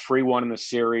Blues were up 3-1 in the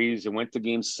series and went to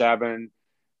Game 7.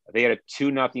 They had a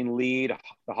 2-0 lead.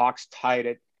 The Hawks tied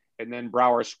it. And then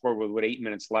Brouwer scored with 8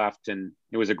 minutes left, and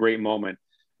it was a great moment.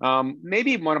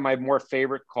 Maybe one of my more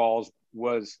favorite calls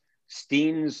was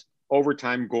Steen's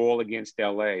overtime goal against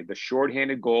LA, the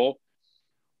shorthanded goal,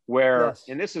 where, yes.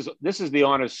 And this is the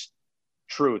honest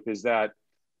truth, is that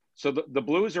so the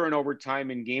Blues are in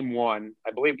overtime in Game 1.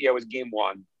 I believe, it was Game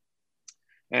 1,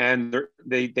 and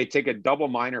they take a double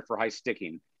minor for high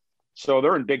sticking. So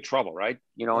they're in big trouble, right?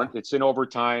 Yeah. It's in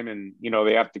overtime, and,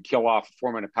 they have to kill off a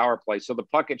 4-minute power play. So the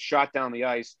puck gets shot down the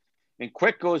ice, and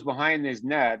Quick goes behind his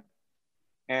net.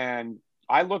 And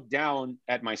I look down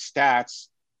at my stats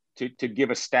to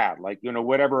give a stat, like,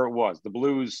 whatever it was. The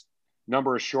Blues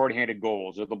number of shorthanded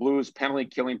goals or the Blues penalty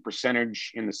killing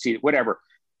percentage in the season, whatever.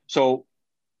 So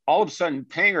all of a sudden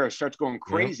Panger starts going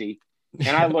crazy. Yep.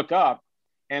 And I look up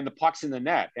and the puck's in the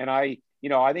net. And I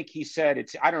think he said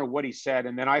I don't know what he said.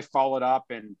 And then I followed up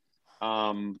and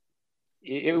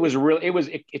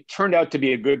it turned out to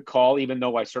be a good call, even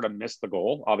though I sort of missed the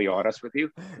goal. I'll be honest with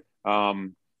you.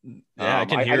 I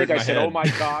can hear I it think in I my said, head. "Oh my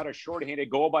God, a shorthanded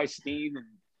goal by Steen,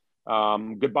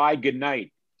 and goodbye, good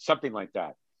night," something like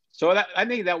that. So I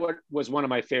think that was one of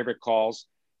my favorite calls.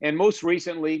 And most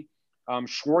recently,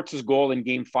 Schwartz's goal in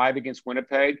Game 5 against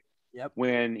Winnipeg,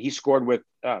 when he scored with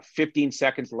 15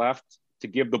 seconds left to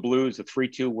give the Blues a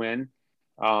 3-2 win.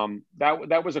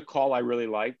 That was a call I really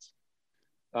liked.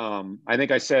 I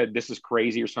think I said this is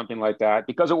crazy or something like that,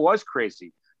 because it was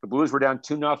crazy. The Blues were down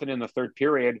 2-0 in the third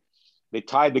period. They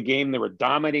tied the game. They were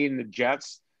dominating the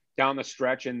Jets down the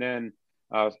stretch. And then,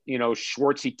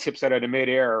 Schwartz, he tips out of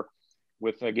midair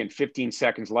with, again, 15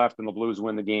 seconds left, and the Blues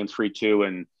win the game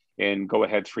 3-2 and go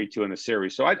ahead 3-2 in the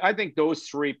series. So I think those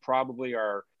three probably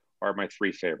are my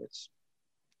three favorites.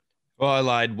 Well, I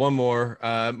lied. One more.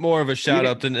 More of a shout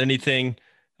out than anything.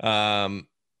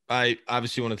 I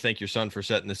obviously want to thank your son for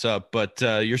setting this up, but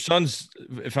your son's,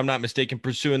 if I'm not mistaken,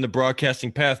 pursuing the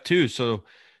broadcasting path too. So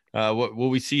what will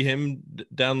we see him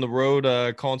down the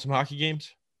road calling some hockey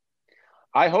games?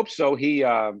 I hope so. He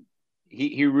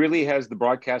really has the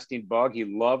broadcasting bug. He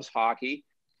loves hockey.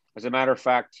 As a matter of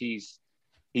fact, he's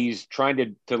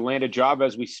trying to land a job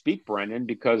as we speak, Brendan,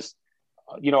 because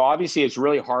obviously it's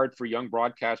really hard for young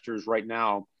broadcasters right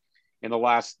now in the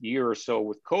last year or so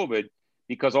with COVID,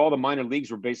 because all the minor leagues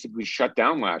were basically shut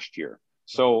down last year.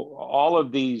 So all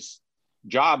of these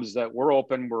jobs that were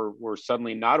open were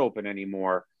suddenly not open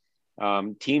anymore.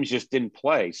 Teams just didn't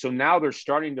play. So now they're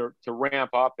starting to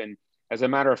ramp up. And as a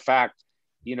matter of fact,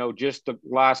 just the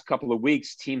last couple of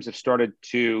weeks, teams have started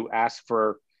to ask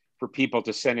for people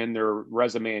to send in their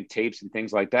resume and tapes and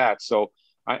things like that. So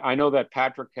I know that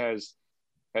Patrick has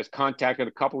contacted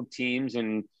a couple of teams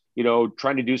and,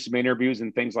 trying to do some interviews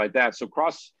and things like that. So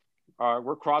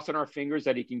we're crossing our fingers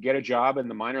that he can get a job in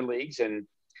the minor leagues and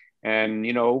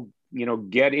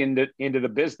get into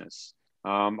the business.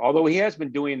 Although he has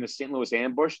been doing the St. Louis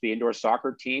Ambush, the indoor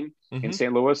soccer team in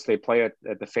St. Louis. They play at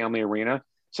the family arena.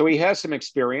 So he has some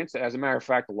experience. As a matter of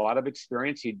fact, a lot of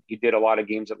experience. He did a lot of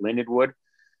games at Lindenwood,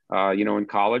 in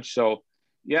college. So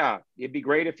yeah, it'd be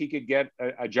great if he could get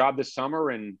a job this summer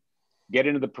and get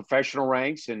into the professional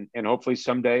ranks, and hopefully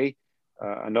someday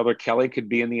another Kelly could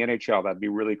be in the NHL. That'd be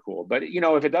really cool. But,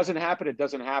 if it doesn't happen, it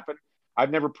doesn't happen.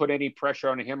 I've never put any pressure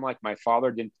on him like my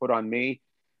father didn't put on me.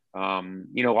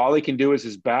 All he can do is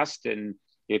his best. And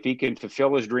if he can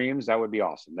fulfill his dreams, that would be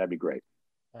awesome. That'd be great.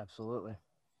 Absolutely.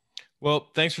 Well,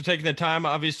 thanks for taking the time.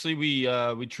 Obviously, we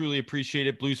truly appreciate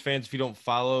it. Blues fans, if you don't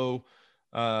follow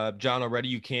John already,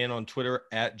 you can on Twitter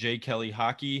at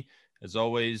JKellyHockey. As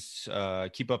always,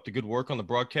 keep up the good work on the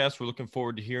broadcast. We're looking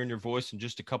forward to hearing your voice in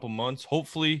just a couple months,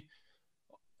 hopefully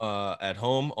at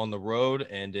home, on the road,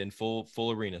 and in full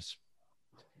arenas.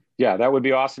 Yeah, that would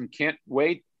be awesome. Can't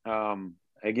wait.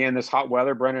 Again, this hot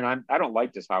weather, Brendan, I don't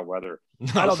like this hot weather.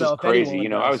 I don't know.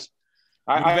 Crazy. I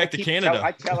back to Canada.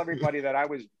 I tell everybody that I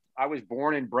was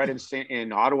born and bred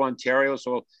in Ottawa, Ontario.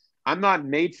 So I'm not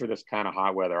made for this kind of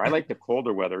hot weather. I like the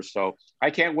colder weather. So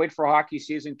I can't wait for hockey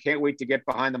season. Can't wait to get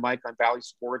behind the mic on Valley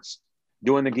Sports,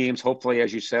 doing the games, hopefully,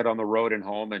 as you said, on the road and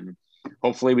home. And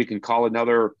hopefully we can call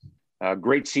another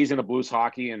great season of Blues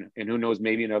hockey and who knows,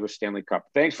 maybe another Stanley Cup.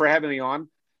 Thanks for having me on.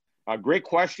 Great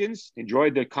questions.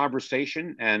 Enjoyed the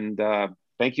conversation. And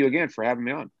thank you again for having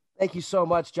me on. Thank you so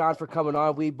much, John, for coming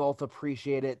on. We both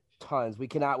appreciate it tons. We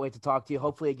cannot wait to talk to you,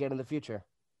 hopefully again in the future.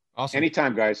 Awesome.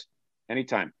 Anytime, guys.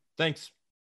 Anytime. Thanks.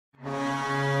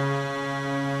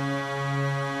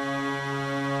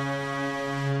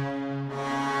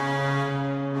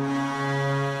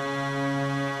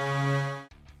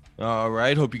 All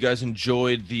right. Hope you guys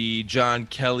enjoyed the John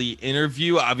Kelly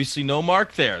interview. Obviously, no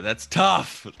Mark there. That's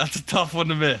tough. That's a tough one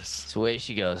to miss. That's the way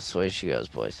she goes. That's the way she goes,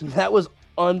 boys. That was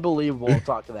unbelievable to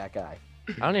talk to that guy.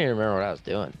 I don't even remember what I was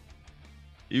doing.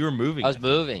 You were moving. I was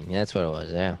moving. That's what it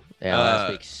was. Yeah. Yeah.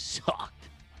 Last week sucked.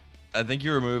 I think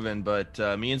you were moving, but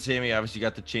me and Sammy obviously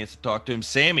got the chance to talk to him.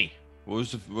 Sammy, what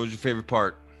was your favorite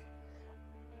part?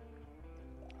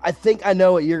 I think I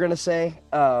know what you're going to say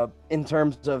in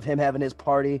terms of him having his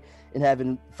party and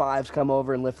having Fives come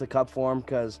over and lift the cup for him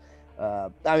because,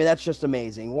 that's just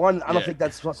amazing. One, I don't think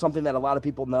that's something that a lot of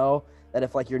people know, that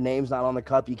if, your name's not on the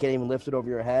cup, you can't even lift it over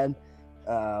your head.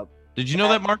 Did you know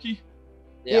that, Marky?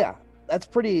 Yeah. That's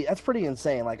pretty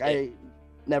insane.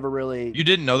 never really. You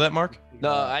didn't know that, Mark?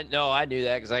 No, I knew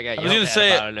that because I got. I was gonna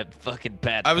say about it at fucking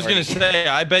bad. I was gonna say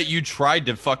I bet you tried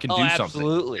to fucking do something.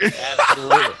 Absolutely.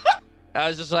 I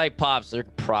was just like, Pops, they're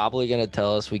probably gonna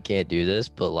tell us we can't do this,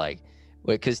 but like,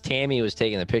 because Tammy was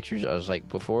taking the pictures, I was like,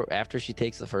 after she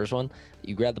takes the first one,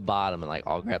 you grab the bottom and like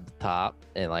I'll grab the top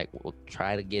and like we'll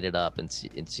try to get it up and see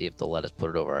if they'll let us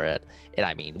put it over our head. And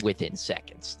I mean, within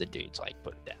seconds, the dude's like,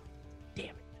 put it down. Damn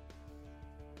it.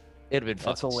 It'd have been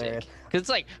fucking hilarious. Because it's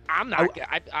like I'm not.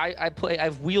 I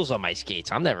have wheels on my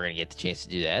skates. I'm never gonna get the chance to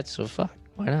do that. So fuck.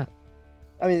 Why not?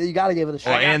 I mean, you got to give it a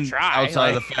shot. And outside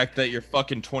of the fact that you're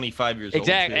fucking 25 years old.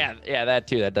 Exactly. Yeah, that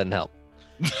too. That doesn't help.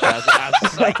 I was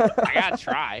just like, I gotta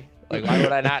try. Like, why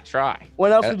would I not try?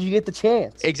 When else would you get the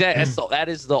chance? Exactly. That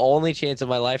is the only chance in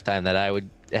my lifetime that I would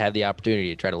have the opportunity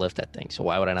to try to lift that thing. So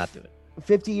why would I not do it?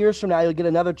 50 years from now, you'll get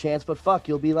another chance, but fuck,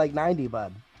 you'll be like 90,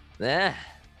 bud. Yeah,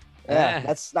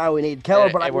 that's not what we need. Keller,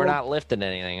 but we're not lifting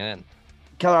anything then.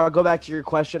 Keller, I'll go back to your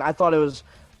question. I thought it was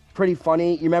pretty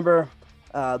funny. You remember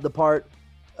the part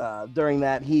during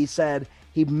that he said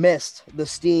he missed the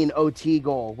Steen OT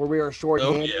goal where we were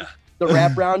short-handed. Oh, yeah. The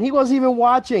wraparound. He wasn't even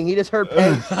watching. He just heard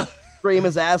Penn scream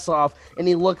his ass off, and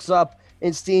he looks up,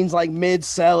 and Steen's like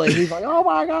mid-selling. He's like, "Oh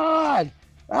my God,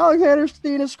 Alexander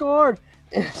Steen has scored!"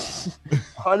 It's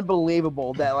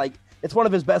unbelievable that like it's one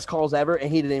of his best calls ever,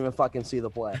 and he didn't even fucking see the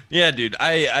play. Yeah, dude.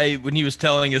 I when he was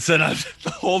telling us that,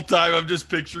 the whole time I'm just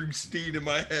picturing Steen in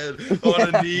my head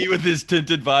on a knee with his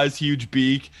tinted visor, huge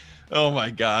beak. Oh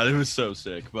my God, it was so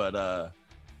sick. But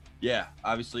yeah,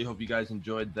 obviously, hope you guys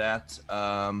enjoyed that.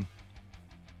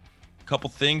 Couple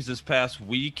things this past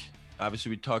week.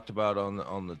 Obviously, we talked about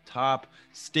on the top.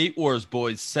 State Wars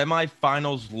boys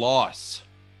semifinals loss.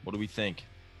 What do we think?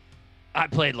 I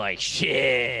played like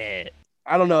shit.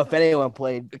 I don't know if anyone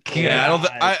played. Yeah, I don't.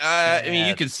 I mean,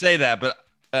 you could say that, but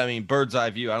I mean, bird's eye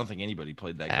view. I don't think anybody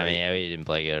played that. I mean, yeah, we didn't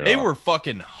play good at all. They were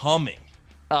fucking humming.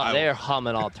 Oh, they were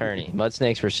humming all tourney. Mud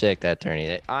Snakes were sick that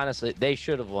tourney. Honestly, they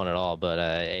should have won it all, but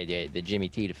the Jimmy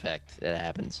Teat effect, that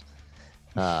happens.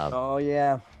 Oh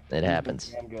yeah. It happens.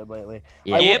 Damn good lately.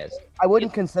 Yeah, I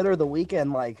wouldn't consider the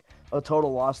weekend like a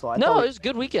total loss though. No, it was a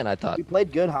good weekend. I thought we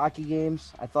played good hockey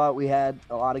games. I thought we had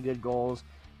a lot of good goals.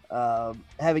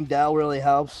 Having Dell really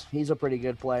helps. He's a pretty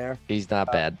good player. He's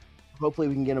not bad. Hopefully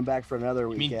we can get him back for another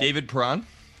weekend. You mean David Perron?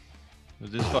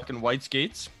 With his fucking white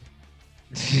skates?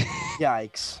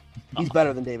 Yikes! He's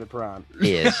better than David Perron.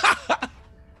 He is.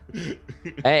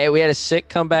 Hey, we had a sick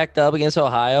comeback dub against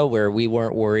Ohio where we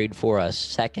weren't worried for a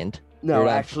second. No,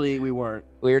 actually, we weren't.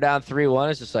 We were down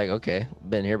 3-1. It's just like, okay,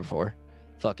 been here before.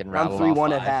 Fucking round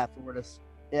 3-1 at half.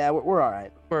 We're all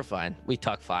right. We're fine. We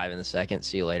tuck 5 in the second.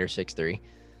 See you later, 6-3.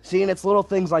 See, and it's little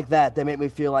things like that that make me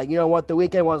feel like, you know what, the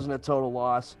weekend wasn't a total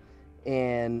loss.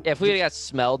 And if we had got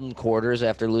smelled in quarters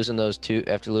after losing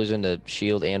to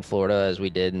Shield and Florida as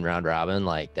we did in round robin,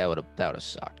 like that would have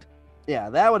sucked. Yeah,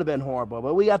 that would have been horrible.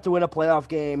 But we got to win a playoff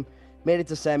game, made it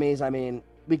to semis. I mean,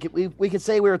 we could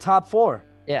say we were top 4.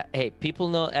 Yeah, hey, people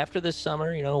know after this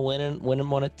summer, you know, winning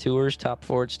one of tours, top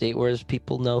 4 at State Wars,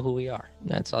 people know who we are.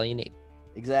 That's all you need.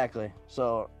 Exactly.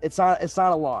 So it's not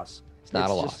a loss. It's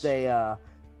not a loss. It's just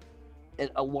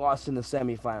a loss in the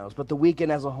semifinals. But the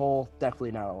weekend as a whole,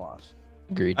 definitely not a loss.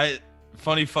 Agreed.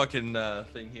 Funny fucking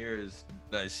thing here is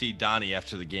I see Donnie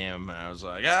after the game, and I was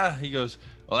like, he goes,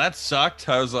 well, that sucked.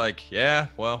 I was like, yeah,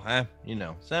 well, you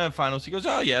know, semifinals. He goes,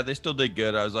 oh yeah, they still did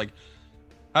good. I was like,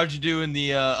 how'd you do in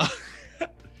the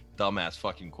dumbass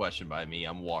fucking question by me?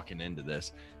 I'm walking into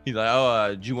this. He's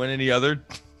like, did you win any other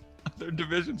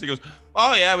divisions? He goes,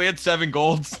 oh yeah, we had 7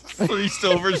 golds, 3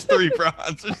 silvers, 3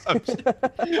 bronze or something.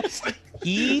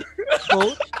 He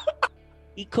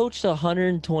coached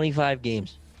 125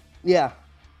 games. Yeah,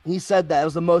 he said that. It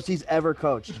was the most he's ever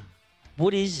coached.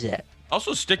 What is that?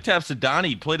 Also, stick taps to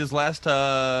Donnie. Played his last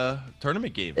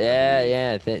tournament game.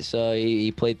 Yeah. So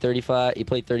he played 35. He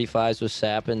played 35s with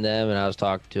Sap and them, and I was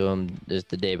talking to him just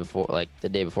the day before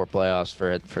playoffs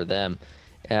for them.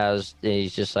 And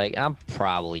he's just like, I'm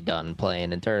probably done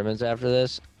playing in tournaments after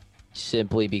this,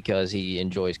 simply because he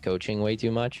enjoys coaching way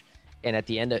too much. And at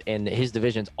the end and his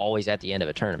division's always at the end of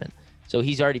a tournament. So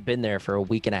he's already been there for a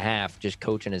week and a half, just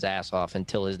coaching his ass off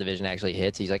until his division actually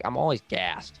hits. He's like, I'm always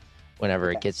gassed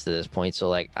whenever it gets to this point. So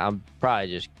like, I'm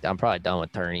probably done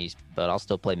with tourneys, but I'll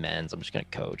still play men's. I'm just gonna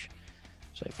coach.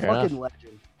 So fair fucking enough.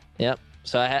 Legend. Yep.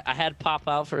 So I had Pop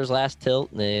out for his last tilt.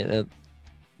 And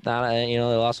they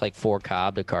lost like 4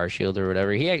 Cobb to Car Shield or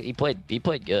whatever. He played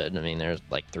good. I mean, there's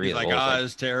like 3 of the goals.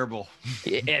 It's terrible.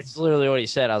 It's literally what he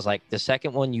said. I was like, the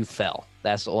second one you fell.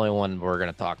 That's the only one we're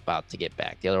gonna talk about to get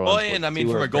back. The other one. Well, and I mean,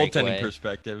 from a goaltending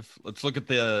perspective, let's look at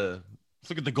the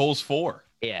goals for.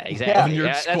 Yeah, exactly. your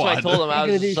That's what I squad. told him. I You're was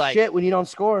gonna do just like, shit when you don't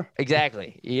score.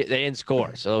 exactly. They didn't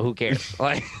score, so who cares?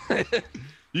 Like,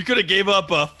 You could have gave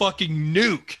up a fucking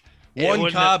nuke. It One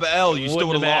wouldn't Cobb have- L, it you still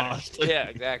would wouldn't have have lost. mattered. Yeah,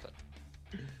 exactly.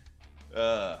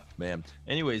 Man.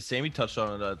 Anyways, Sammy touched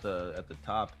on it at the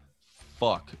top.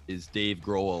 Fuck, is Dave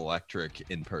Grohl electric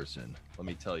in person? Let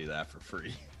me tell you that for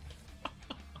free.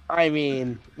 I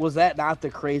mean, was that not the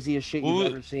craziest shit you've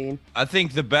ever seen? I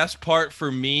think the best part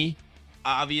for me,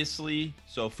 obviously,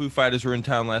 so Foo Fighters were in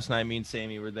town last night. Me and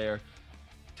Sammy were there.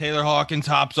 Taylor Hawkins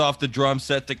hops off the drum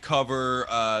set to cover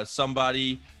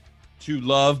Somebody to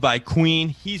Love by Queen.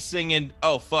 He's singing,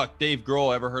 oh, fuck, Dave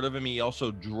Grohl. Ever heard of him? He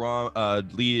also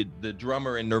lead the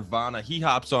drummer in Nirvana. He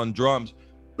hops on drums.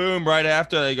 Boom, right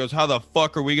after that, he goes, how the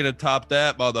fuck are we going to top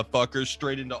that, motherfucker?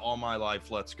 Straight into All My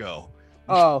Life. Let's go.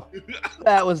 Oh,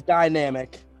 that was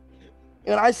dynamic.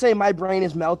 When I say my brain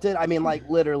is melted, I mean like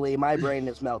literally my brain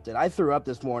is melted. I threw up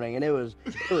this morning and it was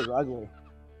ugly.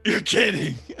 You're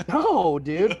kidding. No,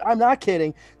 dude, I'm not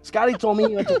kidding. Scotty told me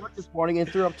he went to work this morning and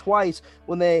threw up twice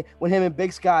when him and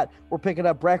Big Scott were picking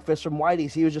up breakfast from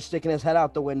Whitey's. He was just sticking his head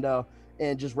out the window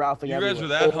and just ralphing You everywhere. guys were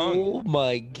that hung? Oh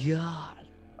my god.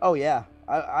 Oh yeah,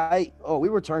 we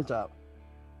were turned up.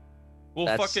 Well,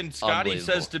 That's fucking Scotty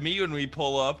unbelievable. says to me when we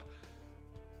pull up,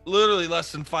 literally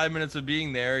less than 5 minutes of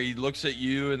being there, he looks at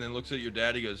you and then looks at your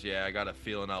dad. He goes, yeah, I got a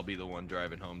feeling I'll be the one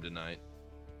driving home tonight.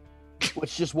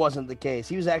 Which just wasn't the case.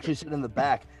 He was actually sitting in the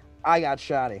back. I got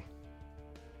shoddy.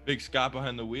 Big Scott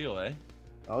behind the wheel, eh?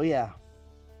 Oh yeah.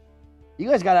 You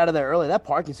guys got out of there early. That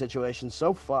parking situation's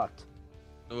so fucked.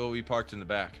 Well, we parked in the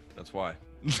back. That's why.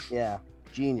 Yeah, We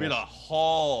had genius. a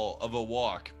haul of a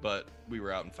walk, but we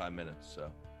were out in 5 minutes.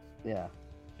 So, Yeah.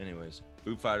 anyways,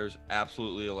 Foo Fighters,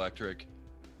 absolutely electric.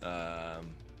 I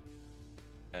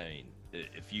mean,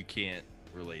 if you can't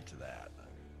relate to that,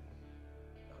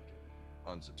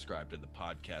 unsubscribe to the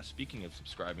podcast. Speaking of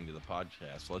subscribing to the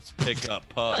podcast, let's pick up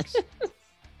pucks.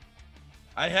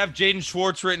 I have Jaden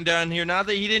Schwartz written down here. Not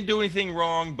that he didn't do anything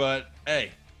wrong, but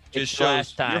hey, just It's the last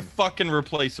shows time. you're fucking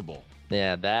replaceable.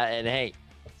 Yeah, that and hey,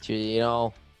 it's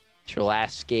your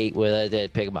last skate with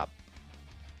it. Pick him up.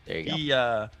 There you go. He,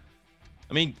 I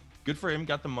mean, good for him.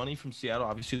 Got the money from Seattle.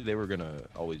 Obviously, they were gonna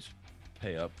always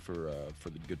pay up for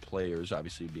the good players.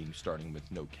 Obviously, being starting with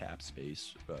no cap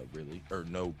space, really, or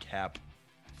no cap.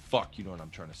 Fuck, you know what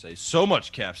I'm trying to say. So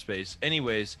much cap space.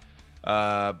 Anyways,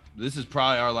 this is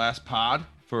probably our last pod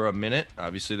for a minute.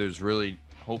 Obviously, there's really,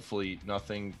 hopefully,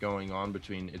 nothing going on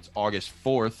between. It's August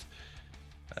 4th.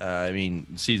 I mean,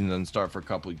 the season doesn't start for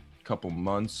a couple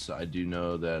months. I do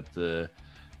know that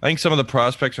I think some of the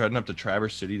prospects are heading up to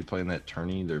Traverse City to play in that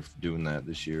tourney. They're doing that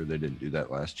this year. They didn't do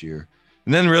that last year.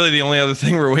 And then really the only other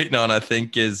thing we're waiting on, I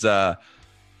think, is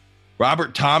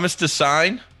Robert Thomas to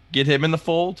sign, get him in the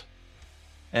fold,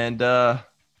 and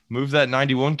move that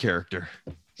 91 character.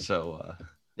 So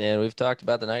Yeah, we've talked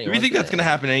about the 91. do we think that's going to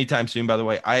happen anytime soon, by the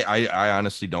way? I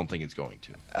honestly don't think it's going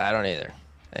to. I don't either.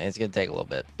 I think it's going to take a little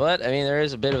bit. But, I mean, there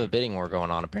is a bit of a bidding war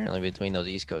going on, apparently, between those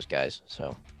East Coast guys.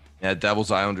 So, Yeah, Devils,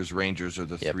 Islanders, Rangers are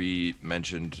the Yep. three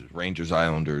mentioned. Rangers,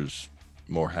 Islanders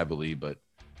more heavily, but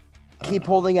Keep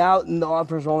holding out, and the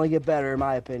offers only get better, in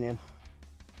my opinion.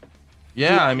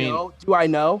 yeah, Do I mean, know? Do I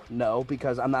know? No,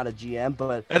 because I'm not a GM.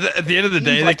 But at the end of the day,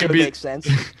 seems they like could it be. makes sense.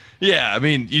 Yeah, I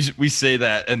mean, we say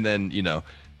that, and then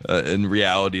in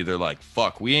reality, they're like,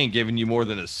 "Fuck, we ain't giving you more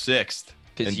than a sixth."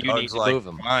 because And you need Doug's to like, move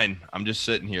them. Fine, I'm just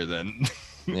sitting here then.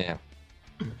 Yeah.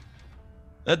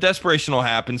 That desperation will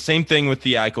happen. Same thing with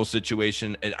the Eichel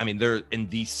situation. I mean, they're in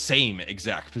the same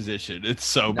exact position. It's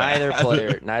so Neither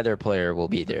bad. neither player will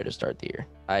be there to start the year.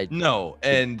 I No,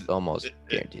 and almost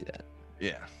guarantee that.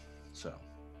 yeah, so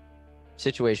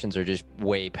Situations are just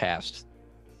way past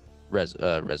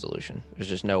resolution. There's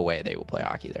just no way they will play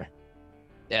hockey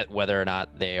there. Whether or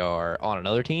not they are on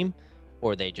another team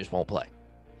or they just won't play.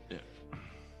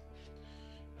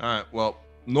 all right. Well,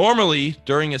 normally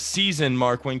during a season,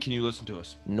 Mark, when can you listen to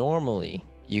us? Normally,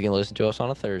 you can listen to us on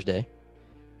a Thursday.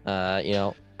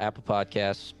 Apple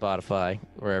Podcasts, Spotify,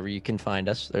 wherever you can find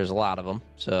us. There's a lot of them.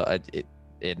 So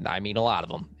I mean a lot of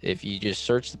them. If you just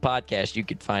search the podcast, you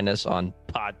could find us on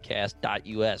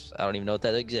podcast.us. I don't even know if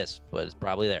that exists, but it's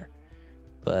probably there.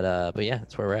 But yeah,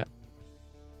 that's where we're at.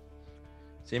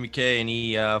 Sammy K,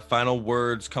 any final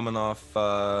words coming off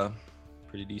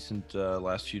pretty decent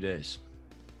last few days?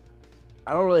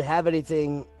 I don't really have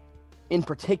anything in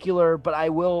particular, but I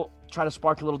will try to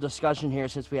spark a little discussion here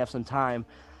since we have some time.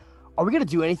 Are we going to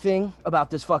do anything about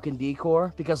this fucking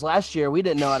decor? Because last year we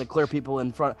didn't know how to clear people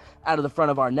out of the front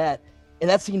of our net, and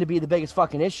that seemed to be the biggest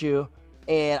fucking issue.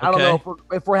 And I don't know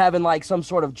if we're having like some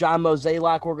sort of John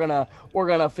Mosaic, we're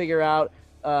gonna figure out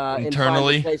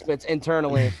internally in replacements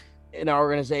internally in our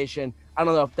organization. I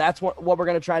don't know if that's what we're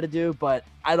going to try to do, but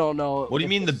I don't know. What do you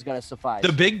mean this is going to suffice?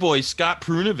 The big boy, Scott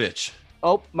Prunovich.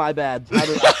 Oh, my bad.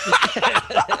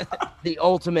 The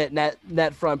ultimate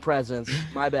net front presence.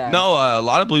 My bad. No, a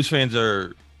lot of Blues fans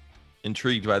are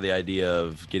intrigued by the idea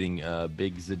of getting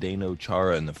big Zdeno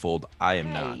Chara in the fold. I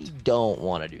am not. I don't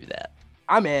want to do that.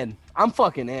 I'm in. I'm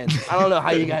fucking in. I don't know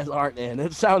how you guys aren't in.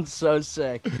 It sounds so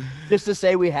sick. Just to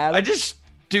say we have.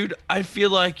 Dude, I feel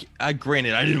like,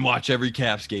 granted, I didn't watch every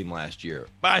Caps game last year,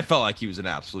 but I felt like he was an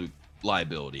absolute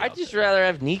liability. I'd just rather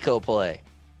have Nico play.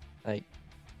 Like,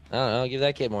 I don't know, give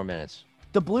that kid more minutes.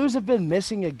 The Blues have been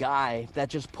missing a guy that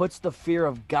just puts the fear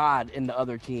of God into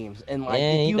other teams. And like,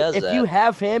 if you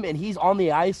have him and he's on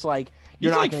the ice, like,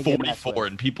 you're not going to get 44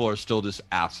 and people are still just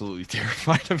absolutely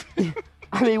terrified of him.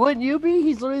 I mean, wouldn't you be?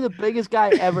 He's literally the biggest guy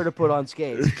ever to put on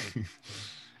skates.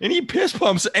 And he piss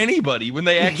pumps anybody when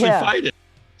they actually fight it.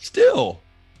 Still,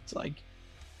 it's like,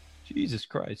 Jesus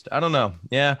Christ. I don't know.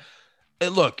 Yeah.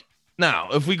 Look, now,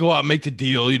 if we go out and make the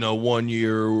deal, 1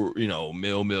 year,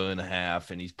 million and a half,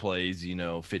 and he plays,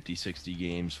 50, 60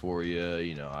 games for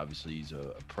you, obviously he's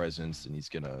a presence and he's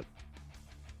going to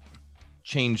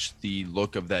change the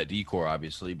look of that decor,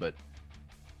 obviously. But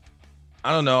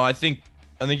I don't know. I think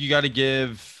you got to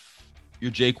give your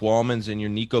Jake Wallmans and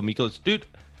your Nico Miklas. Dude,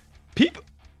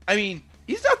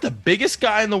 he's not the biggest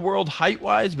guy in the world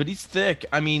height-wise, but he's thick.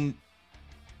 I mean,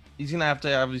 he's going to have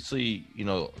to, obviously,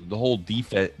 the whole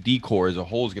decor as a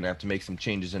whole is going to have to make some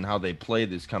changes in how they play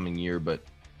this coming year. But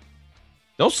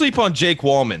don't sleep on Jake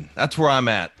Wallman. That's where I'm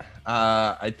at.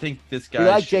 I think this guy... We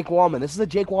like Jake Wallman. This is the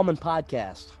Jake Wallman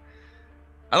podcast.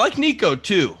 I like Nico,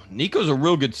 too. Nico's a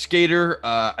real good skater.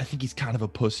 I think he's kind of a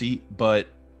pussy, but,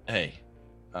 hey,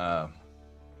 we'll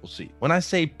see. When I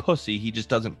say pussy, he just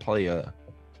doesn't play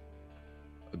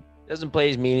doesn't play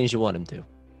as mean as you want him to.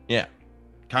 Yeah.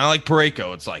 Kind of like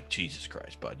Parayko. It's like, Jesus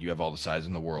Christ, bud. You have all the size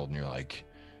in the world, and you're like,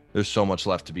 there's so much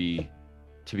left to be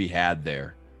had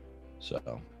there.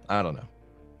 So, I don't know.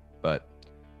 But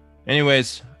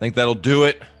anyways, I think that'll do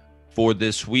it for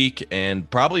this week, and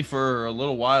probably for a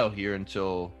little while here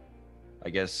until, I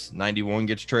guess, 91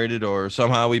 gets traded, or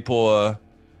somehow we pull a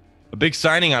big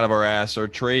signing out of our ass, or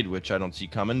trade, which I don't see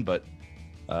coming. But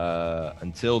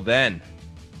until then,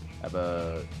 have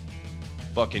a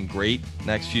fucking great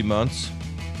next few months.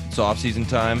 It's off-season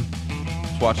time.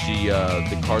 Let's watch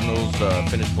the Cardinals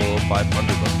finish below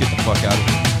 500. Let's get the fuck out of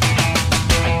here.